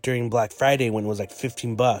bought it during Black Friday when it was like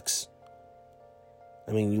 $15,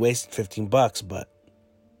 I mean, you wasted $15, but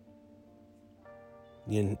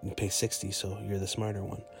you didn't pay $60, so you're the smarter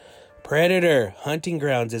one. Predator Hunting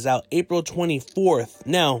Grounds is out April 24th.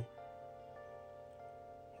 Now,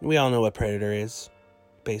 we all know what Predator is,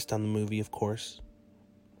 based on the movie, of course.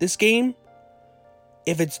 This game,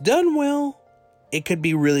 if it's done well, it could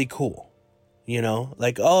be really cool.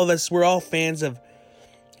 Like all of us, we're all fans of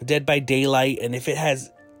Dead by Daylight, and if it has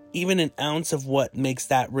even an ounce of what makes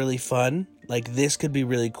that really fun, like this could be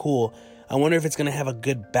really cool. I wonder if it's going to have a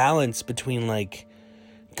good balance between like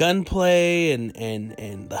gunplay and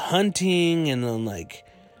the hunting, and then like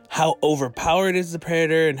how overpowered is the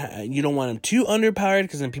Predator, and how, you don't want him too underpowered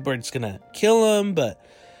because then people are just gonna kill him, but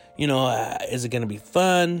is it gonna be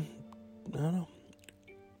fun? I don't know,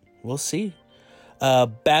 we'll see.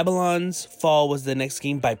 Babylon's Fall was the next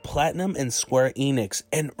game by Platinum and Square Enix,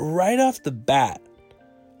 and right off the bat,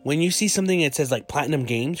 when you see something that says like Platinum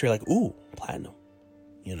Games, you're like, ooh, Platinum.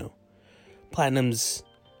 Platinum's,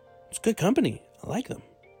 it's a good company. I like them.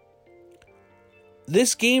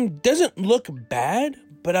 This game doesn't look bad,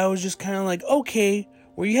 but I was just kind of like, okay,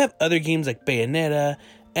 where you have other games like Bayonetta,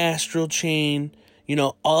 Astral Chain,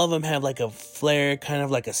 all of them have like a flair, kind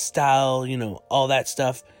of like a style, all that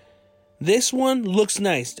stuff. This one looks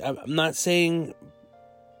nice. I'm not saying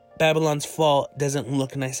Babylon's Fall doesn't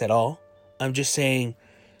look nice at all. I'm just saying,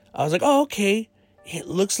 I was like, oh, okay. It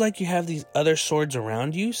looks like you have these other swords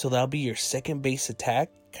around you, so that'll be your second base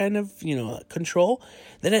attack kind of, control.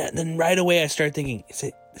 Then right away I started thinking, is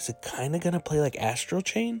it kind of going to play like Astral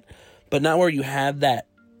Chain? But not where you have that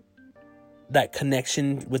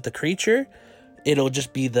connection with the creature. It'll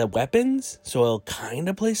just be the weapons, so it'll kind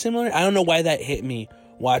of play similar. I don't know why that hit me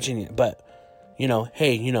watching it, but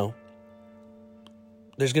hey,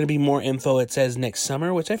 there's gonna be more info. It says next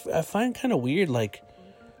summer, which I find kind of weird, like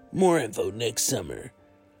more info next summer.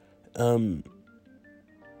 And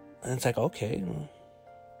it's like, okay, well,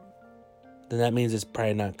 then that means it's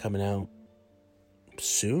probably not coming out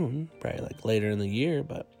soon, probably like later in the year,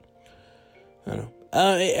 but I don't know.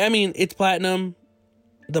 I mean, it's Platinum.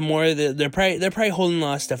 The more they're probably holding a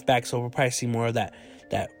lot of stuff back, so we'll probably see more of that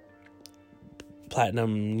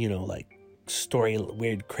Platinum, like story,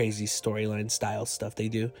 weird, crazy storyline style stuff they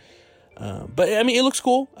do. But I mean, it looks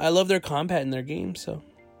cool. I love their combat in their game, so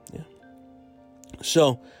yeah.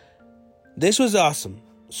 So this was awesome.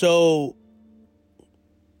 So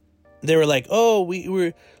they were like, oh,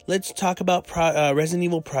 let's talk about Resident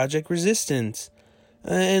Evil Project Resistance.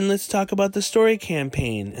 And let's talk about the story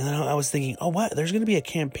campaign. And I was thinking, oh, what? There's going to be a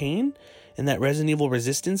campaign? And in that Resident Evil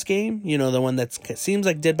Resistance game. You know, the one that seems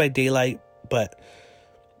like Dead by Daylight, but,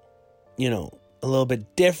 you know, a little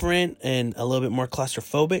bit different and a little bit more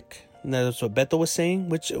claustrophobic. And that's what Beto was saying,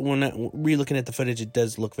 which when re-looking at the footage, it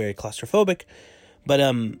does look very claustrophobic. But,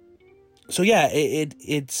 so yeah,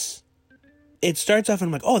 it starts off and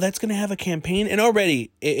I'm like, oh, that's going to have a campaign. And already,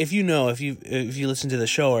 if you listen to the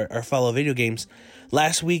show or follow video games,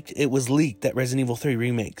 last week it was leaked that Resident Evil 3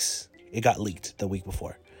 remakes, it got leaked the week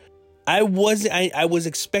before. I was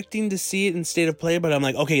expecting to see it in State of Play, but I'm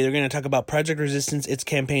like, okay, they're going to talk about Project Resistance, its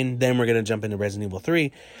campaign, then we're going to jump into Resident Evil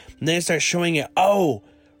 3. And then it starts showing it, oh,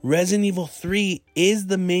 Resident Evil 3 is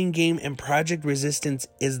the main game and Project Resistance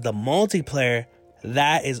is the multiplayer.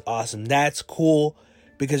 That is awesome. That's cool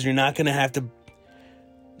because you're not going to have to...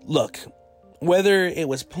 Look, whether it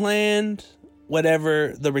was planned,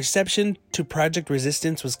 whatever, the reception to Project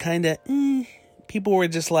Resistance was kind of... people were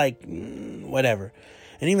just like, whatever.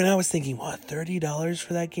 And even I was thinking, what, $30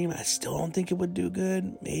 for that game? I still don't think it would do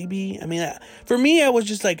good. Maybe. I mean, for me, I was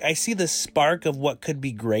just like, I see the spark of what could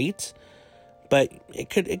be great, but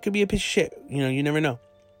it could be a piece of shit. You know, you never know.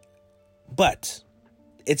 But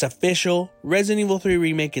it's official. Resident Evil 3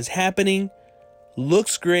 Remake is happening.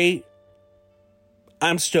 Looks great.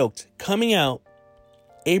 I'm stoked. Coming out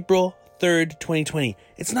April 3rd, 2020.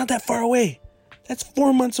 It's not that far away. That's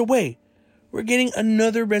 4 months away. We're getting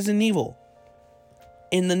another Resident Evil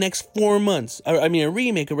in the next 4 months. I mean, a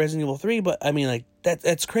remake of Resident Evil 3, but I mean, like,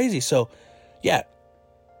 that's crazy. So, yeah,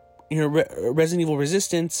 you know, Resident Evil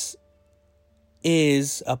Resistance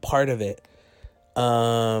is a part of it.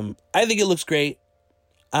 I think it looks great.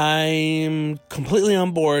 I'm completely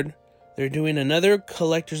on board. They're doing another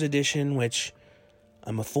collector's edition, which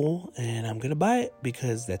I'm a fool, and I'm gonna buy it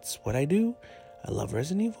because that's what I do. I love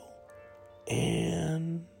Resident Evil.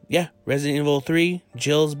 And yeah, Resident Evil 3,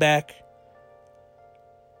 Jill's back.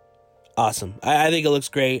 Awesome. I think it looks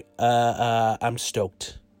great. I'm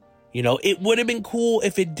stoked. You know, it would have been cool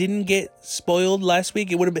if it didn't get spoiled last week.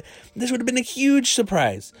 This would have been a huge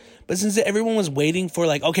surprise. But since everyone was waiting for,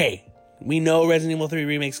 like, okay, we know Resident Evil 3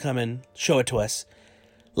 Remake's coming, show it to us.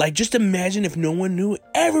 Like, just imagine if no one knew.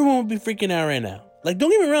 Everyone would be freaking out right now. Like,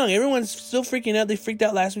 don't get me wrong, everyone's still freaking out. They freaked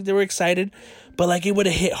out last week. They were excited. But, like, it would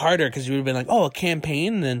have hit harder because you would have been like, oh, a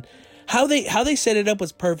campaign. And then how they set it up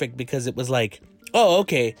was perfect because it was like, oh,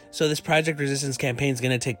 okay, so this Project Resistance campaign is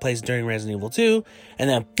going to take place during Resident Evil 2. And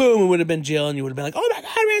then, boom, it would have been Jill. And you would have been like, oh, my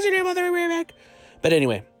God, Resident Evil 3 Remake. But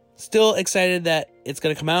anyway, still excited that it's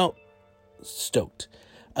going to come out. Stoked.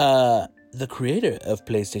 The creator of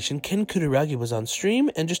PlayStation, Ken Kutaragi, was on stream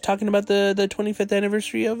and just talking about the 25th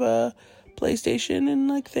anniversary of PlayStation and,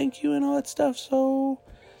 like, thank you and all that stuff. So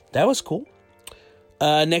that was cool.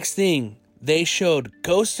 Next thing, they showed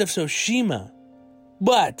Ghost of Tsushima,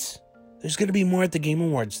 but there's going to be more at the Game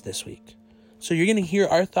Awards this week. So you're going to hear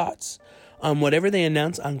our thoughts on whatever they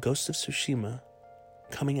announce on Ghost of Tsushima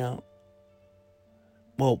coming out.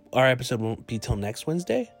 Well, our episode won't be till next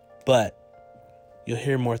Wednesday, but you'll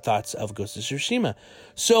hear more thoughts of Ghost of Tsushima.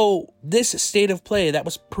 So this State of Play, that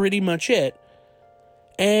was pretty much it.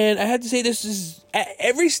 And I have to say, this is...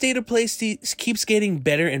 every State of Play keeps getting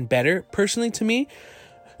better and better, personally, to me.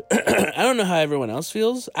 I don't know how everyone else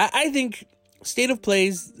feels. I think State of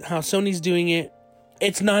Plays, how Sony's doing it,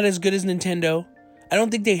 it's not as good as Nintendo. I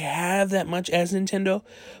don't think they have that much as Nintendo.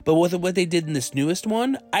 But with what they did in this newest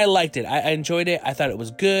one, I liked it. I enjoyed it. I thought it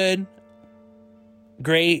was good.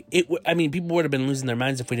 Great. I mean, people would have been losing their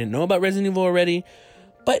minds if we didn't know about Resident Evil already.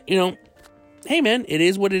 But, you know, hey, man, it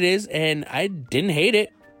is what it is. And I didn't hate it.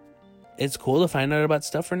 It's cool to find out about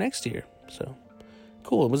stuff for next year. So,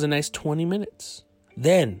 cool. It was a nice 20 minutes.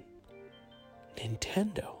 Then,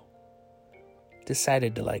 Nintendo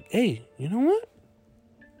decided to, like, hey, you know what?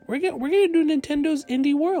 We're gonna do Nintendo's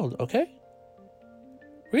Indie World, okay?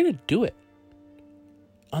 We're gonna do it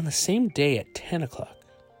on the same day at 10 o'clock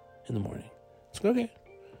in the morning. It's okay.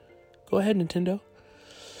 Go ahead, Nintendo.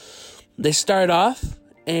 They start off,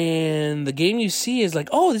 and the game you see is like,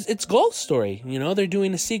 oh, it's Golf Story. You know, they're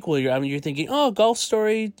doing a sequel. You're thinking, oh, Golf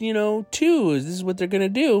Story, 2. This is what they're gonna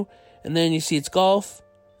do. And then you see it's golf,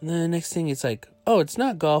 and then the next thing it's like, oh, it's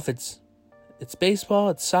not golf. It's baseball.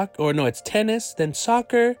 It's soccer, or no, it's tennis. Then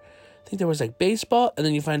soccer. I think there was like baseball, and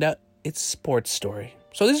then you find out it's Sports Story.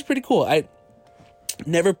 So this is pretty cool. I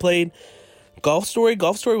never played Golf Story.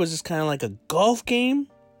 Golf Story was just kind of like a golf game,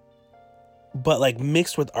 but like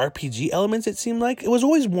mixed with RPG elements, it seemed like. It was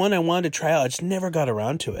always one I wanted to try out. I just never got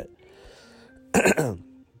around to it.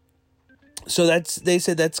 So they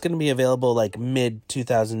said that's going to be available like mid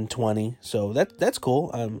 2020. So that's cool.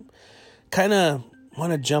 Kind of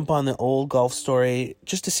want to jump on the old Golf Story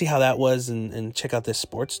just to see how that was and check out this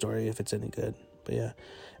Sports Story if it's any good. But yeah.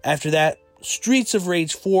 After that, Streets of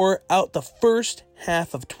Rage 4 out the first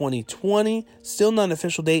half of 2020. Still not an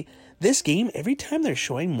official date. This game, every time they're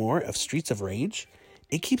showing more of Streets of Rage,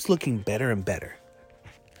 it keeps looking better and better.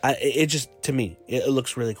 It just, to me, it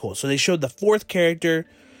looks really cool. So they showed the 4th character.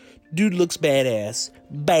 Dude looks badass.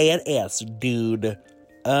 Badass, dude.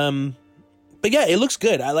 But yeah, it looks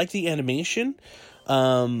good. I like the animation.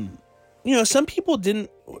 Some people didn't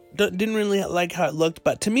really like how it looked,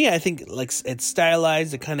 but to me, I think like it's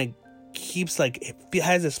stylized. It kind of keeps like it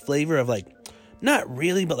has this flavor of like not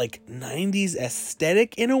really, but like 90s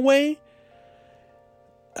aesthetic in a way.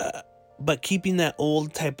 But keeping that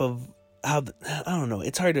old type of I don't know.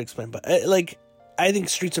 It's hard to explain, but I think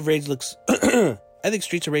Streets of Rage looks. I think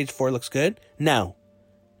Streets of Rage 4 looks good. Now,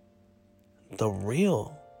 the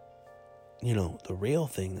real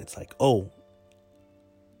thing that's like, oh,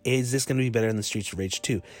 is this going to be better than Streets of Rage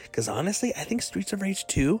 2? Because honestly, I think Streets of Rage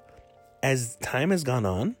 2, as time has gone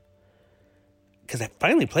on, because I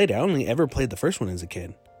finally played it. I only ever played the first one as a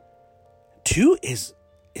kid. 2 is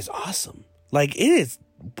awesome. Like, it is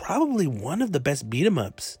probably one of the best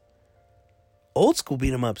beat-em-ups. Old school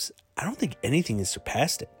beat-em-ups, I don't think anything has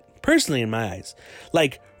surpassed it. Personally, in my eyes.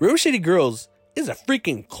 Like, River City Girls is a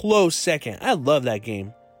freaking close second. I love that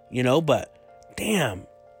game. But damn.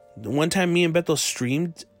 The one time me and Bethel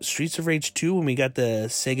streamed Streets of Rage 2 when we got the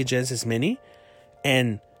Sega Genesis Mini,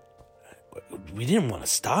 and we didn't want to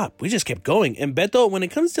stop. We just kept going. And Bethel, when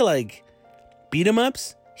it comes to like beat 'em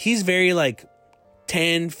ups, he's very like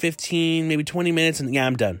 10, 15, maybe 20 minutes, and yeah,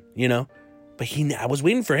 I'm done, But I was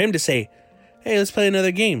waiting for him to say, hey, let's play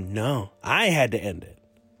another game. No, I had to end it.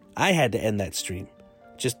 I had to end that stream.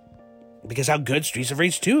 Just because how good Streets of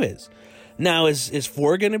Rage 2 is. Now, is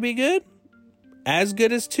 4 going to be good? As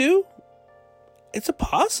good as 2? It's a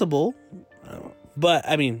possible. But,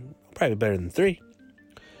 I mean, probably better than 3.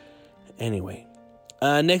 Anyway.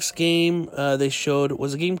 Next game they showed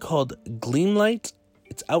was a game called Gleamlight.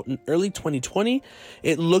 It's out in early 2020.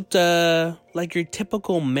 It looked like your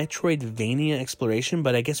typical Metroidvania exploration,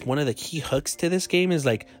 but I guess one of the key hooks to this game is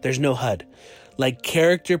like there's no HUD. Like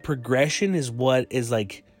character progression is what is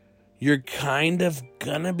like you're kind of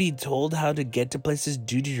gonna be told how to get to places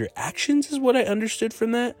due to your actions is what I understood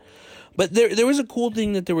from that. But there was a cool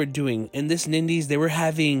thing that they were doing in this Nindies. They were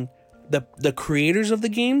having the creators of the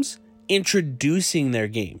games introducing their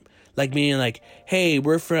game. Like meaning like, hey,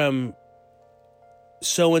 we're from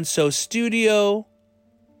so-and-so studio.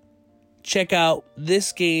 Check out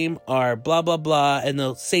this game or blah, blah, blah. And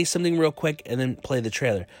they'll say something real quick and then play the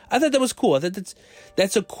trailer. I thought that was cool. I thought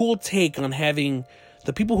that's a cool take on having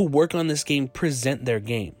the people who work on this game present their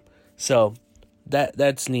game. So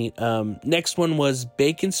that's neat. Next one was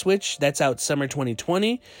Bacon Switch. That's out summer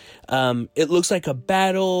 2020. It looks like a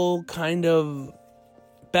battle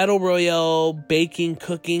royale, baking,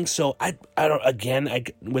 cooking. So I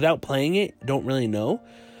don't, without playing it, don't really know.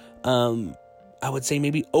 I would say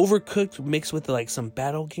maybe Overcooked mixed with like some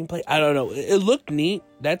battle gameplay. I don't know. It looked neat.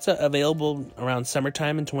 That's available around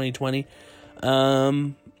summertime in 2020.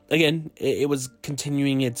 Again, it was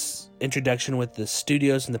continuing its introduction with the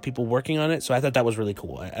studios and the people working on it. So I thought that was really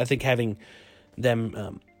cool. I think having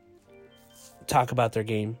them talk about their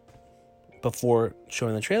game before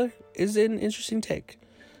showing the trailer is an interesting take.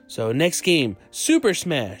 So next game, Super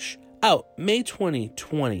Smash, out May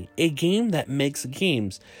 2020, a game that makes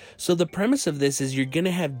games. So the premise of this is you're going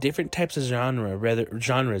to have different types of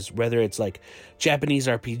genres, whether it's like Japanese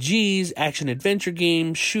RPGs, action adventure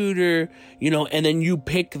games, shooter, and then you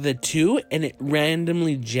pick the two and it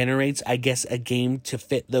randomly generates, I guess, a game to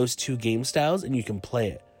fit those two game styles and you can play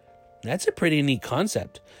it. That's a pretty neat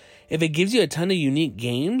concept. If it gives you a ton of unique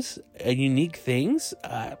games, unique things,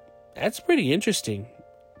 that's pretty interesting.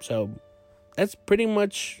 So that's pretty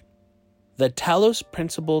much the Talos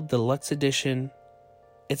Principle Deluxe Edition.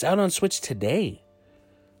 It's out on Switch today.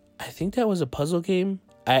 I think that was a puzzle game.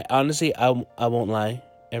 I honestly, I won't lie,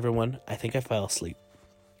 everyone. I think I fell asleep.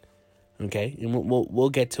 Okay, and we'll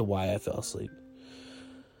get to why I fell asleep.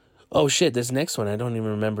 Oh shit, this next one I don't even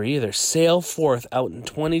remember either. Sail Forth, out in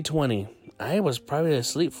 2020. I was probably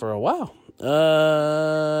asleep for a while.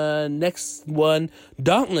 Next one,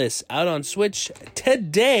 Dauntless, out on Switch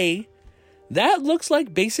today. That looks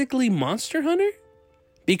like basically Monster Hunter,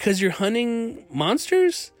 because you're hunting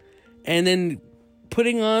monsters and then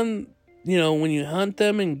putting on, when you hunt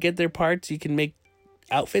them and get their parts, you can make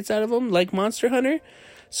outfits out of them like Monster Hunter.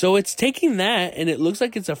 So it's taking that and it looks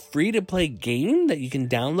like it's a free to play game that you can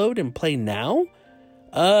download and play now.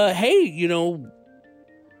 Hey,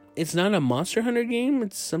 it's not a Monster Hunter game.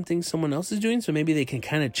 It's something someone else is doing. So maybe they can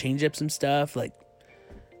kind of change up some stuff. Like,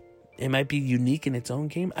 it might be unique in its own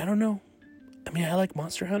game. I don't know. I mean, I like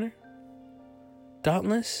Monster Hunter.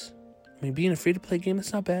 Dauntless. I mean, being a free-to-play game,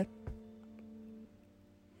 that's not bad.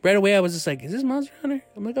 Right away, I was just like, is this Monster Hunter?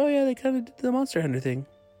 I'm like, oh yeah, they kind of did the Monster Hunter thing.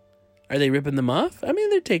 Are they ripping them off? I mean,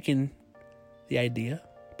 they're taking the idea,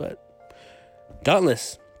 but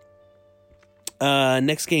Dauntless.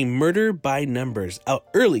 Next game, Murder by Numbers. Out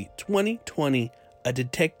early 2020, a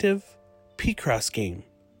detective Picross game.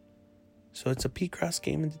 So it's a Picross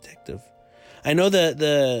game and detective. I know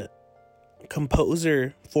the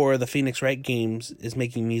composer for the Phoenix Wright games is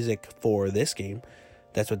making music for this game.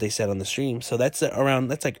 That's what they said on the stream. So that's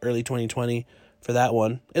like early 2020 for that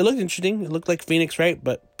one. It looked interesting. It looked like Phoenix Wright,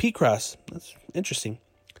 but Picross. That's interesting.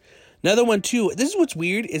 Another one too. This is what's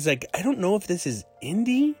weird is like, I don't know if this is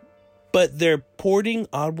indie, but they're porting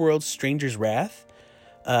Oddworld Stranger's Wrath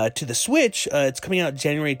to the Switch. It's coming out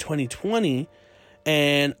January 2020.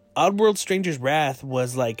 And Oddworld Stranger's Wrath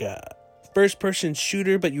was like a first-person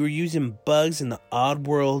shooter, but you were using bugs in the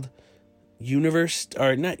Oddworld universe,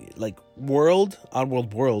 or not, like world.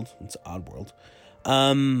 Oddworld world. It's Oddworld.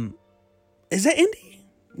 Is that indie?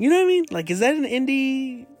 You know what I mean? Like, is that an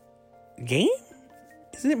indie game?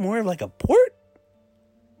 Isn't it more of like a port?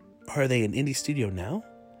 Or are they an indie studio now?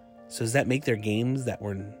 So does that make their games that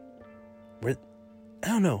were I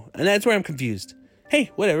don't know. And that's where I'm confused.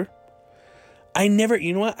 Hey, whatever.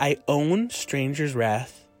 You know what? I own Stranger's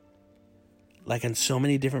Wrath, like in so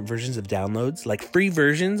many different versions of downloads, like free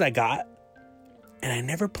versions I got, and I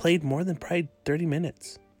never played more than probably 30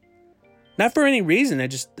 minutes. Not for any reason. I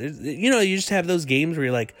just, you just have those games where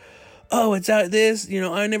you're like, oh, it's out this,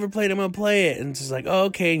 I never played, I'm going to play it. And it's just like, oh,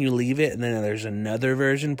 okay. And you leave it. And then there's another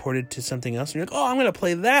version ported to something else. And you're like, oh, I'm going to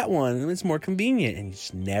play that one. And it's more convenient. And you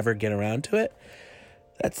just never get around to it.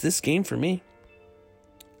 That's this game for me.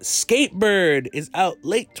 Skatebird is out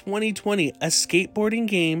late 2020. A skateboarding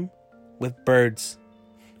game with birds.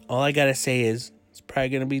 All I got to say is it's probably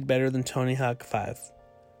going to be better than Tony Hawk 5.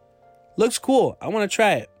 Looks cool. I want to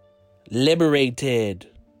try it. Liberated.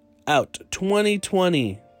 Out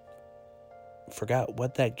 2020. Forgot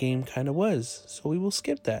what that game kind of was, so we will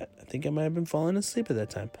skip that. I think I might have been falling asleep at that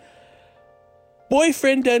time.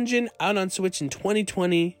 Boyfriend Dungeon out on Switch in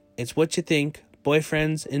 2020. It's what you think.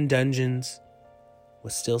 Boyfriends in Dungeons.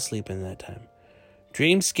 Was still sleeping that time.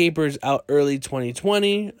 Dreamscapers out early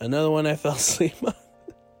 2020. Another one I fell asleep on.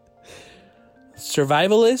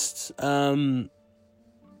 Survivalists.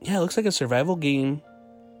 It looks like a survival game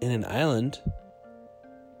in an island.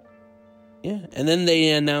 Yeah, and then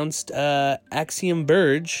they announced Axiom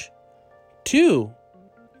Verge 2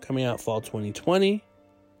 coming out fall 2020.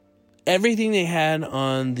 Everything they had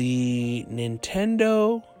on the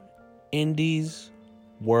Nintendo Indies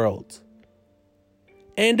World.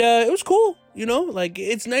 And it was cool, like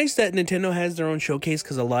it's nice that Nintendo has their own showcase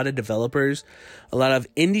because a lot of developers, a lot of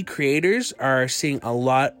indie creators are seeing a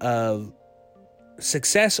lot of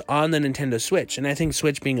success on the Nintendo Switch. And I think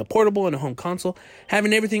Switch being a portable and a home console,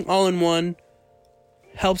 having everything all in one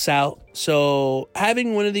helps out. So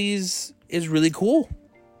having one of these is really cool.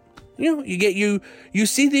 You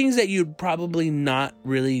see things that you'd probably not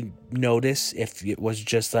really notice if it was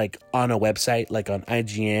just like on a website, like on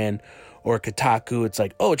IGN or Kotaku. It's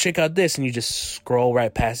like, oh, check out this, and you just scroll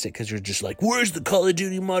right past it because you're just like, where's the Call of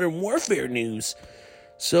Duty Modern Warfare news?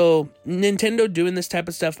 So Nintendo doing this type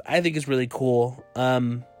of stuff, I think is really cool.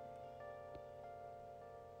 But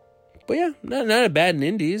yeah, not a bad in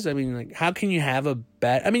indies. I mean, like, how can you have a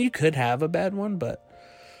bad? I mean, you could have a bad one, but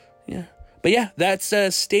yeah. But yeah, that's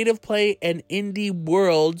State of Play and Indie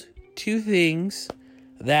World. 2 things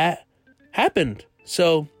that happened.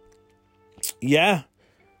 So yeah,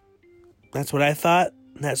 that's what I thought.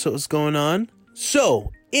 That's what was going on.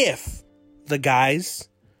 So if the guys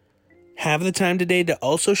have the time today to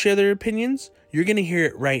also share their opinions, you're going to hear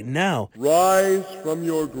it right now. Rise from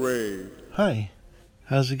your grave. Hi,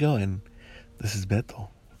 how's it going? This is Beto.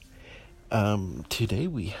 Today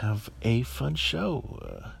we have a fun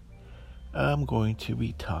show. I'm going to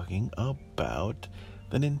be talking about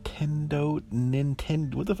the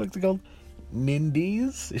Nintendo, what the fuck's it called?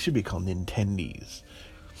 Nindies? It should be called Nintendies.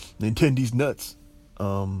 Nintendies nuts.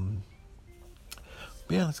 Yeah,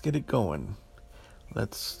 let's get it going.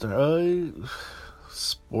 Let's start.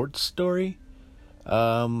 Sports Story.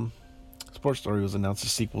 Sports Story was announced a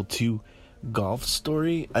sequel to Golf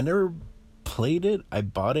Story. I never played it. I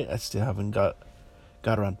bought it. I still haven't got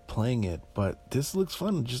around to playing it. But this looks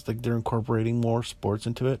fun. Just like they're incorporating more sports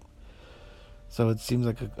into it. So it seems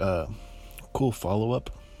like a cool follow-up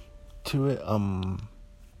to it. I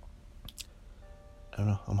don't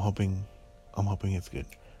know. I'm hoping it's good.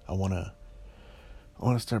 I wanna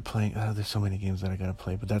start playing. There's so many games that I gotta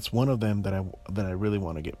play, but that's one of them that I really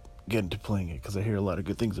want to get into playing it because I hear a lot of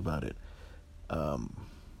good things about it.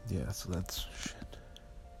 Yeah. So that's shit.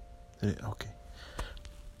 Okay.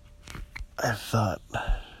 I thought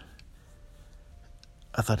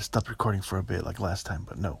I stopped recording for a bit like last time,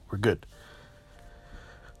 but no, we're good.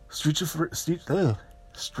 Streets of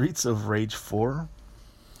Rage 4.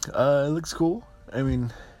 It looks cool. I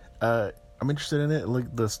mean, I'm interested in it.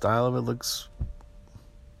 Like the style of it looks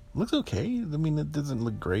okay. I mean, it doesn't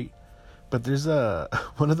look great, but there's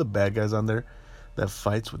one of the bad guys on there that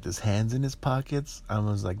fights with his hands in his pockets. I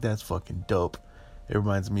was like, that's fucking dope. It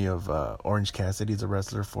reminds me of Orange Cassidy's a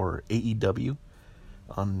wrestler for AEW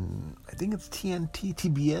on, I think it's TNT,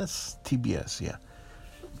 TBS, yeah.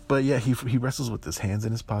 But yeah, he wrestles with his hands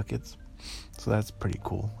in his pockets, so that's pretty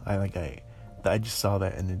cool. I just saw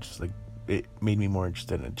that and it made me more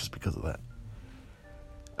interested in it just because of that.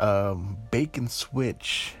 Bake and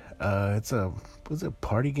Switch. It's a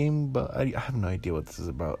party game, but I have no idea what this is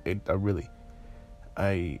about.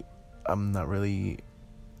 I'm not really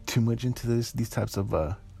too much into these types of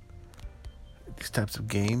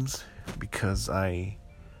games because I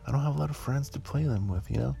don't have a lot of friends to play them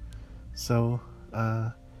with, you know. So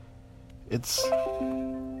it's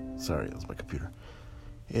sorry, that was my computer.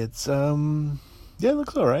 It's yeah, it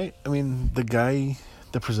looks alright. I mean, the guy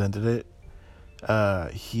that presented it,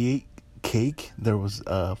 he ate cake. There was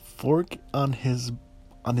a fork on his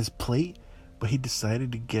plate, but he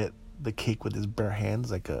decided to get the cake with his bare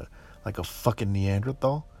hands like a fucking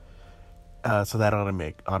Neanderthal. So that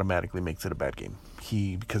automatically makes it a bad game.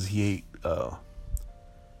 Because he ate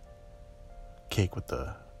cake with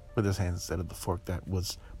his hands instead of the fork that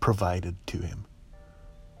was provided to him.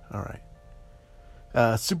 All right.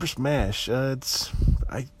 Super Smash. This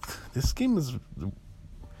game is.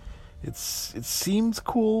 It seems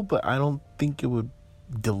cool, but I don't think it would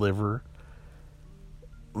deliver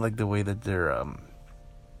like the way that they're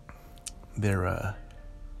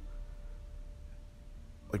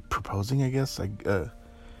like proposing, I guess.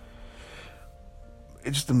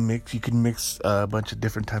 It's just a mix. You can mix a bunch of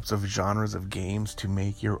different types of genres of games to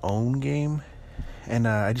make your own game. And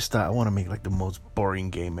I just thought I want to make like the most boring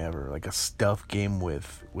game ever, like a stealth game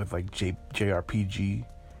with like JRPG,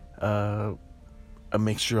 a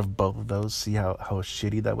mixture of both of those. See how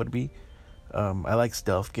shitty that would be. I like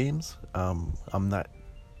stealth games. I'm not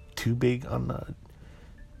too big on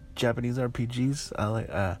Japanese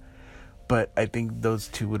RPGs. But I think those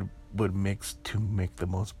two would mix to make the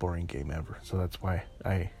most boring game ever. So that's why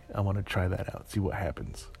I want to try that out, see what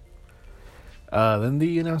happens. Then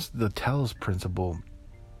they announced the Talos Principle.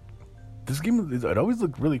 This game, it always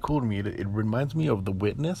looked really cool to me. It reminds me of The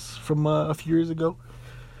Witness from a few years ago.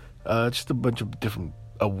 Just a bunch of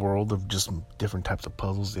a world of just different types of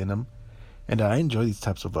puzzles in them. And I enjoy these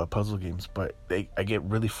types of puzzle games, but I get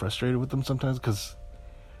really frustrated with them sometimes because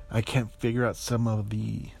I can't figure out some of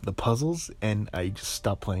the puzzles, and I just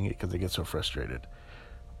stop playing it because I get so frustrated.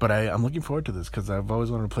 But I'm looking forward to this because I've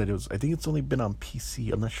always wanted to play it. I think it's only been on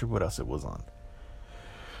PC. I'm not sure what else it was on.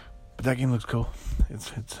 But that game looks cool.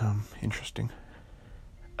 It's interesting.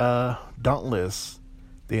 Dauntless.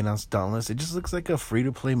 They announced Dauntless. It just looks like a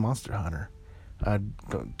free-to-play Monster Hunter. I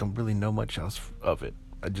don't really know much else of it.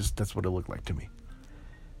 That's what it looked like to me.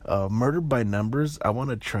 Murder by Numbers. I want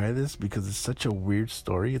to try this because it's such a weird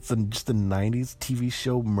story. It's just a 90s TV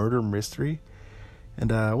show murder mystery.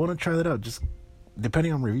 And I want to try that out. Just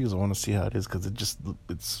depending on reviews, I want to see how it is because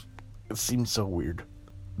it seems so weird.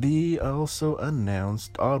 They also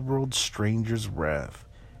announced Oddworld Stranger's Wrath.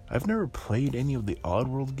 I've never played any of the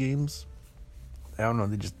Oddworld games. I don't know,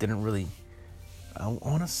 they just didn't really... I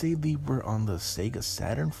want to say they were on the Sega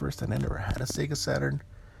Saturn first, and I never had a Sega Saturn.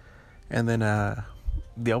 And then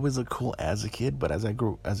they always looked cool as a kid, but as I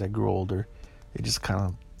grew older, it just kind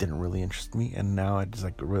of didn't really interest me. And now I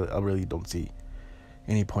really don't see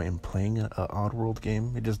any point in playing a Oddworld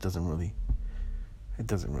game. It just doesn't really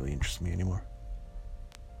interest me anymore.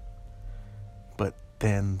 But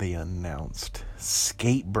then they announced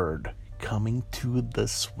Skatebird coming to the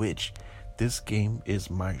Switch. This game is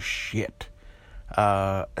my shit.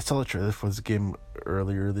 I saw the trailer for this game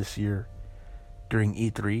earlier this year during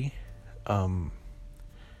E3.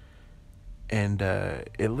 And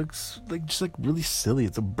it looks just really silly.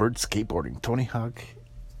 It's a bird skateboarding. Tony Hawk,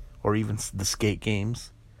 or even the Skate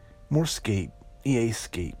games. More EA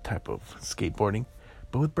Skate type of skateboarding,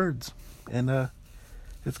 but with birds. And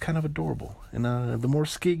it's kind of adorable. And the more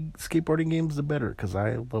skateboarding games, the better, because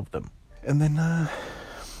I love them. And then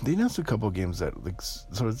they announced a couple games that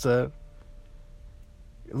so it's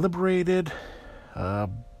Liberated,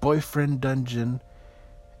 Boyfriend Dungeon,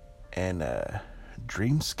 and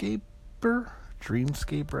Dreamscaper,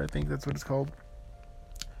 I think that's what it's called.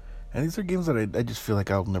 And these are games that I just feel like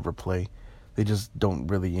I'll never play. They just don't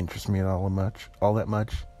really interest me all that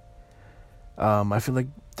much. I feel like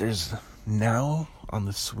there's now on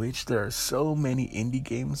the Switch there are so many indie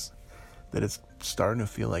games that it's starting to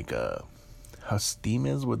feel like how Steam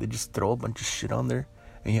is, where they just throw a bunch of shit on there,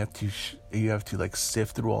 and you have to like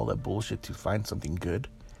sift through all that bullshit to find something good.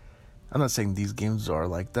 I'm not saying these games are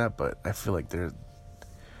like that, but I feel like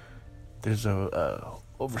there's a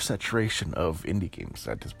oversaturation of indie games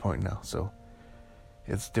at this point now. So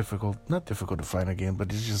it's not difficult to find a game,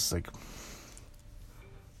 but it's just like,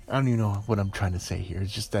 I don't even know what I'm trying to say here.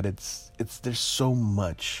 It's just that there's so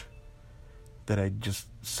much that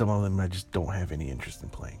some of them I just don't have any interest in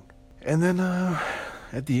playing. And then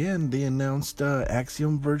at the end they announced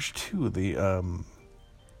Axiom Verge 2.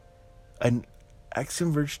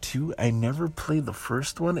 Axiom Verge 2, I never played the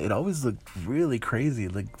first one. It always looked really crazy,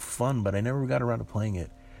 like fun, but I never got around to playing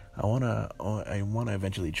it. I wanna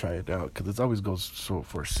eventually try it out, because it always goes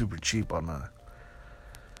for super cheap on the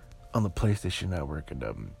PlayStation Network.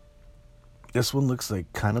 And this one looks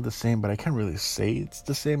like kind of the same, but I can't really say it's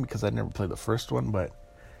the same because I never played the first one, but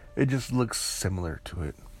it just looks similar to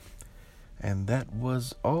it. And that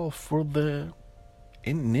was all for the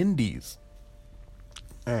indies.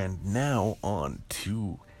 And now on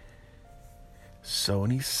to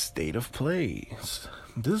Sony's State of Play.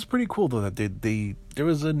 This is pretty cool though, that there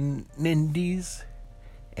was an indies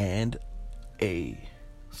and a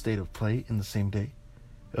State of Play in the same day.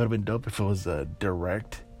 It would have been dope if it was a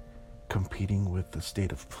direct competing with the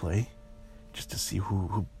State of Play, just to see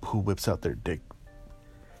who whips out their dick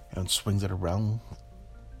and swings it around,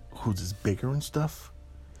 who's bigger and stuff.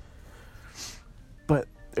 But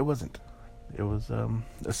it wasn't. It was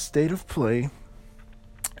a State of Play,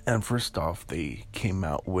 and first off, they came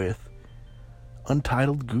out with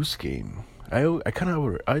Untitled Goose Game. I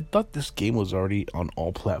thought this game was already on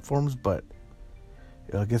all platforms, but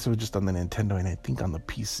I guess it was just on the Nintendo and I think on the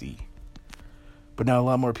PC. But now a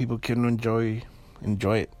lot more people can enjoy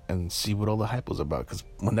it and see what all the hype was about. Because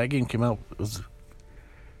when that game came out, there's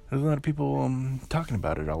a lot of people talking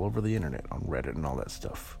about it all over the internet, on Reddit and all that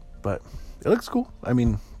stuff. But it looks cool. I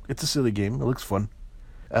mean, it's a silly game. It looks fun.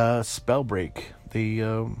 Spellbreak. They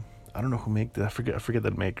I don't know who made that. I forget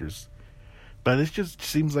the makers. But it just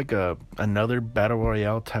seems like another battle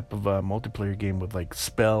royale type of multiplayer game with like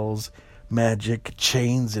spells, magic,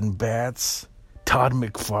 chains, and bats. Todd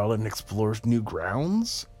McFarlane explores new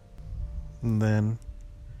grounds. And then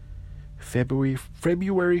February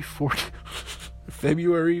 14th,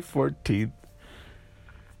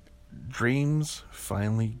 Dreams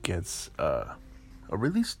finally gets a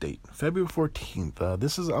release date. February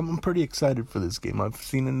 14th. I'm pretty excited for this game. I've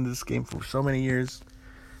seen in this game for so many years.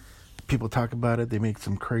 People talk about it. They make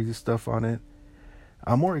some crazy stuff on it.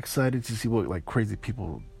 I'm more excited to see what crazy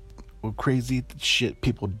shit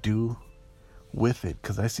people do with it,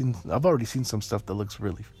 because I've already seen some stuff that looks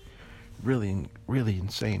really, really, really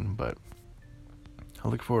insane. But I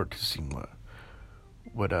look forward to seeing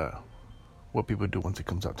what people do once it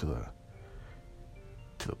comes out to the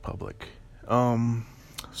public.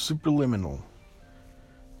 Superliminal.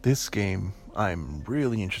 This game I'm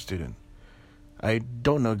really interested in. I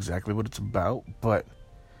don't know exactly what it's about, but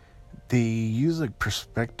they use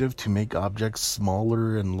perspective to make objects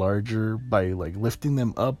smaller and larger by lifting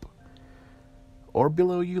them up or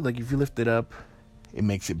below you. If you lift it up, it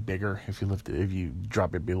makes it bigger. If you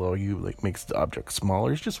drop it below you, makes the object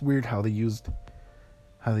smaller. It's just weird how they used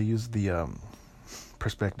the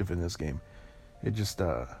perspective in this game. It just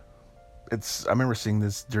I remember seeing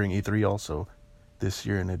this during E3 also this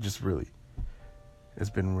year, and it's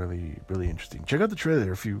been really, really interesting. Check out the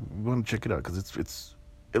trailer if you want to check it out, because it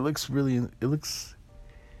looks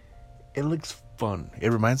fun. It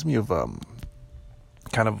reminds me of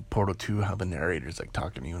kind of Portal 2, how the narrator's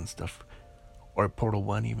talking to you and stuff, or Portal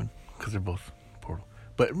 1 even, because they're both Portal.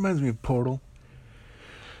 But it reminds me of Portal,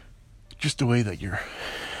 just the way that you're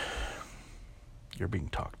being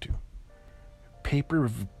talked to. Paper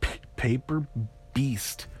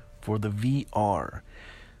Beast for the VR.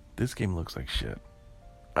 This game looks like shit.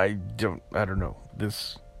 I don't know.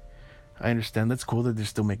 I understand that's cool that they're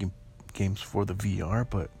still making games for the VR,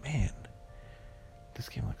 but man, this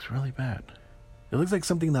game looks really bad. It looks like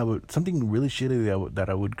something really shitty that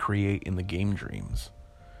I would create in the game Dreams.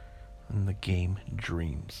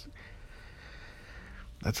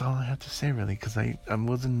 That's all I have to say, really, because I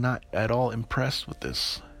wasn't not at all impressed with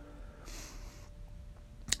this.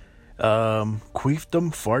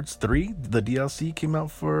 Queefdom Farts 3, the DLC came out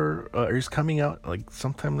for, or is coming out like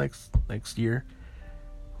sometime next year,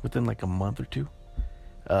 within like a month or two.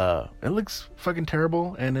 It looks fucking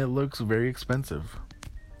terrible and it looks very expensive.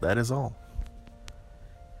 That is all.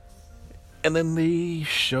 And then they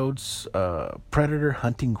showed Predator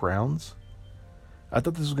Hunting Grounds. I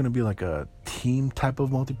thought this was gonna be like a team type of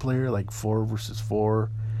multiplayer, like 4 versus 4,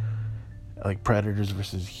 like predators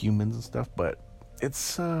versus humans and stuff. But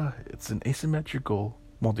it's an asymmetrical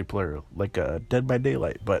multiplayer, like a Dead by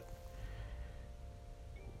Daylight, but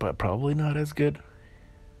probably not as good.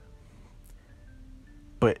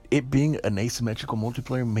 But it being an asymmetrical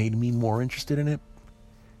multiplayer made me more interested in it,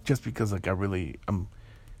 just because like I'm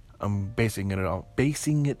basing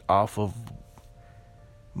it off of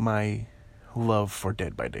my love for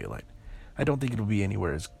Dead by Daylight. I don't think it'll be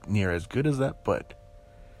anywhere near as good as that, but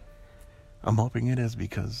I'm hoping it is,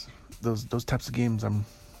 because those types of games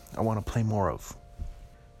I want to play more of.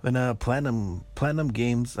 Then Platinum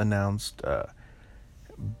Games announced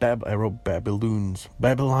Babylon's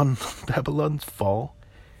Fall.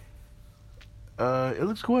 It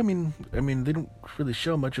looks cool. I mean they don't really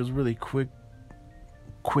show much. It was really quick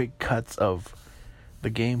cuts of the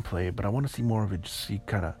gameplay, but I want to see more of it, just see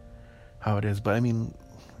kind of how it is. But I mean,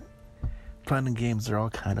 Platinum Games, they're all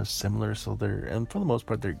kind of similar, so and for the most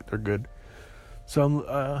part they're good. So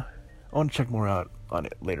I want to check more out on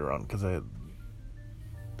it later on, because I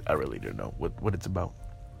really don't know what it's about.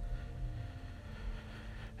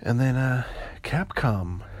 And then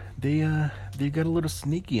Capcom, they got a little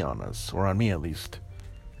sneaky on us, or on me at least.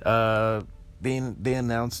 They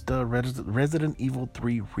announced Resident Evil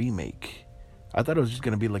 3 Remake. I thought it was just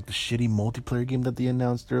gonna be like the shitty multiplayer game that they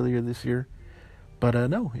announced earlier this year, but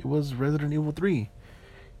no, it was Resident Evil 3.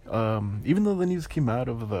 Even though the news came out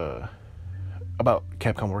about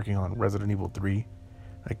Capcom working on Resident Evil 3,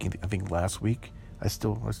 I think last week, I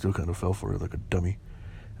still kind of fell for it like a dummy.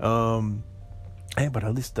 Hey, but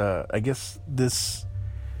at least I guess the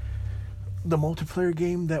multiplayer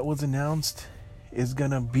game that was announced is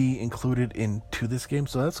gonna be included into this game,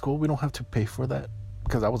 so that's cool. We don't have to pay for that,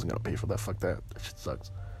 because I wasn't gonna pay for that. Fuck that. That shit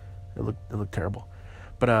sucks. It looked terrible.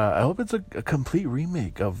 But I hope it's a complete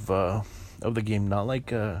remake of the game, not like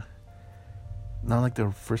the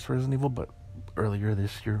first Resident Evil, but earlier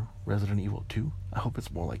this year, Resident Evil 2. I hope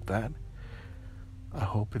it's more like that. I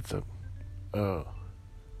hope it's a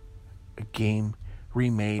game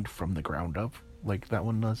remade from the ground up, like that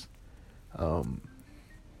one does.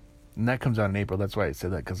 And that comes out in April. That's why I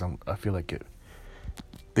said that, because I feel like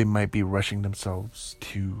they might be rushing themselves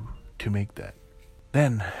to make that.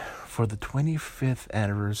 Then, for the 25th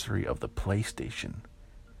anniversary of the PlayStation,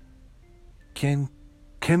 Ken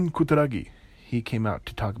Kutaragi, he came out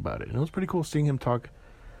to talk about it, and it was pretty cool seeing him talk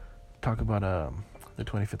about the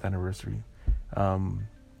 25th anniversary.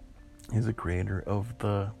 He's the creator of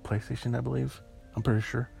the PlayStation, I believe. I'm pretty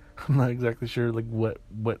sure. I'm not exactly sure like what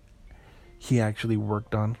he actually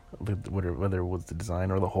worked on, whether it was the design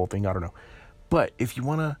or the whole thing, I don't know. But if you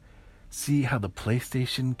want to see how the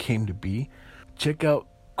PlayStation came to be, check out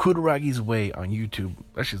Kutaragi's Way on YouTube.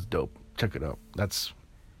 That's just dope. Check it out. That's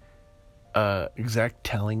exact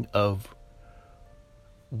telling of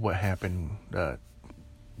what happened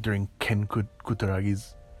during Ken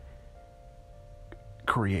Kutaragi's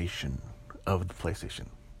creation of the PlayStation.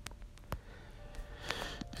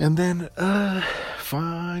 And then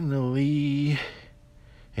finally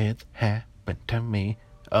it happened to me.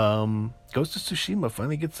 Ghost of Tsushima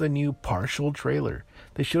finally gets a new partial trailer.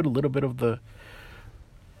 They showed a little bit of the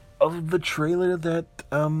trailer that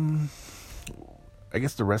I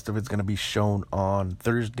guess the rest of it's going to be shown on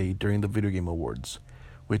Thursday during the Video Game Awards,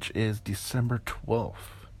 which is December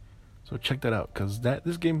 12th. So check that out, because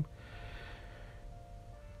this game,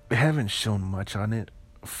 they haven't shown much on it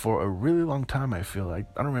for a really long time. I feel like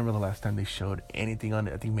I don't remember the last time they showed anything on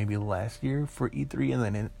it. I think maybe last year for E3,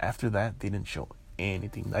 and then after that they didn't show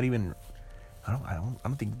anything. Not even I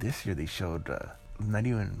don't think this year they showed not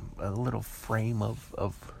even a little frame of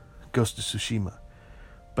Ghost of Tsushima.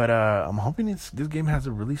 But I'm hoping this game has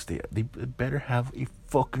a release date. They better have a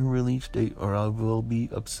fucking release date, or I will be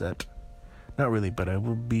upset. Not really, but I'll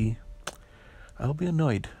be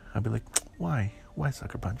annoyed. I'll be like, why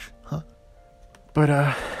Sucker Punch, huh? But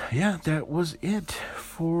yeah, that was it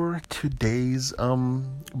for today's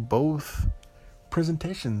both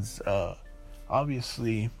presentations.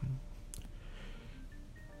 Obviously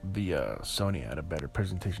the Sony had a better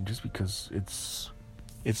presentation, just because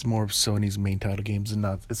it's more of Sony's main title games, and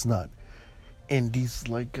it's not indies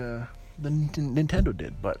like the Nintendo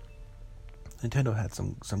did. But Nintendo had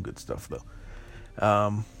some good stuff though.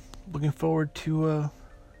 Looking forward to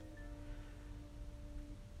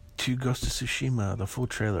to Ghost of Tsushima, the full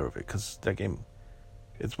trailer of it, because that game,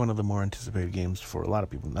 it's one of the more anticipated games for a lot of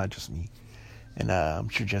people, not just me. And I'm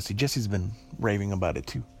sure Jesse's been raving about it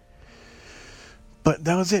too. But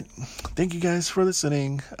that was it. Thank you guys for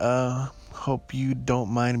listening. Hope you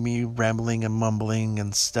don't mind me rambling and mumbling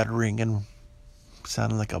and stuttering and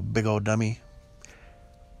sounding like a big old dummy.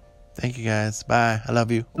 Thank you guys. Bye. I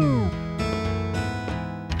love you.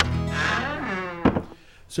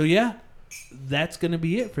 So yeah, that's going to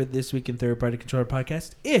be it for this week in Third Party Controller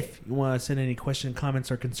Podcast. If you want to send any questions, comments,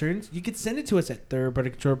 or concerns, you can send it to us at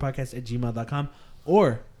thirdpartycontrollerpodcast@gmail.com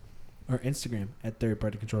or our Instagram at Third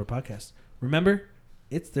Party Controller Podcast. Remember,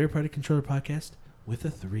 it's Third Party Controller Podcast with a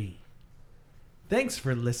 3. Thanks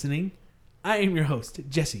for listening. I am your host,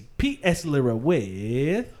 Jesse P.S. Lira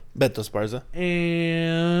with... Beto Esparza.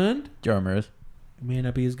 And... Joe Ramirez. it may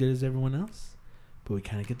not be as good as everyone else, but we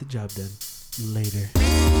kind of get the job done. Later.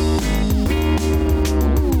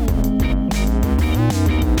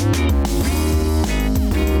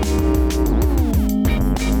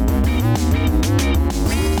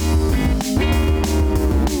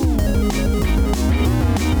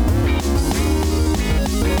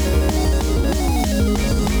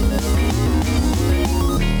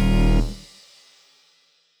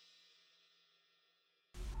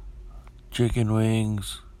 Chicken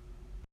wings.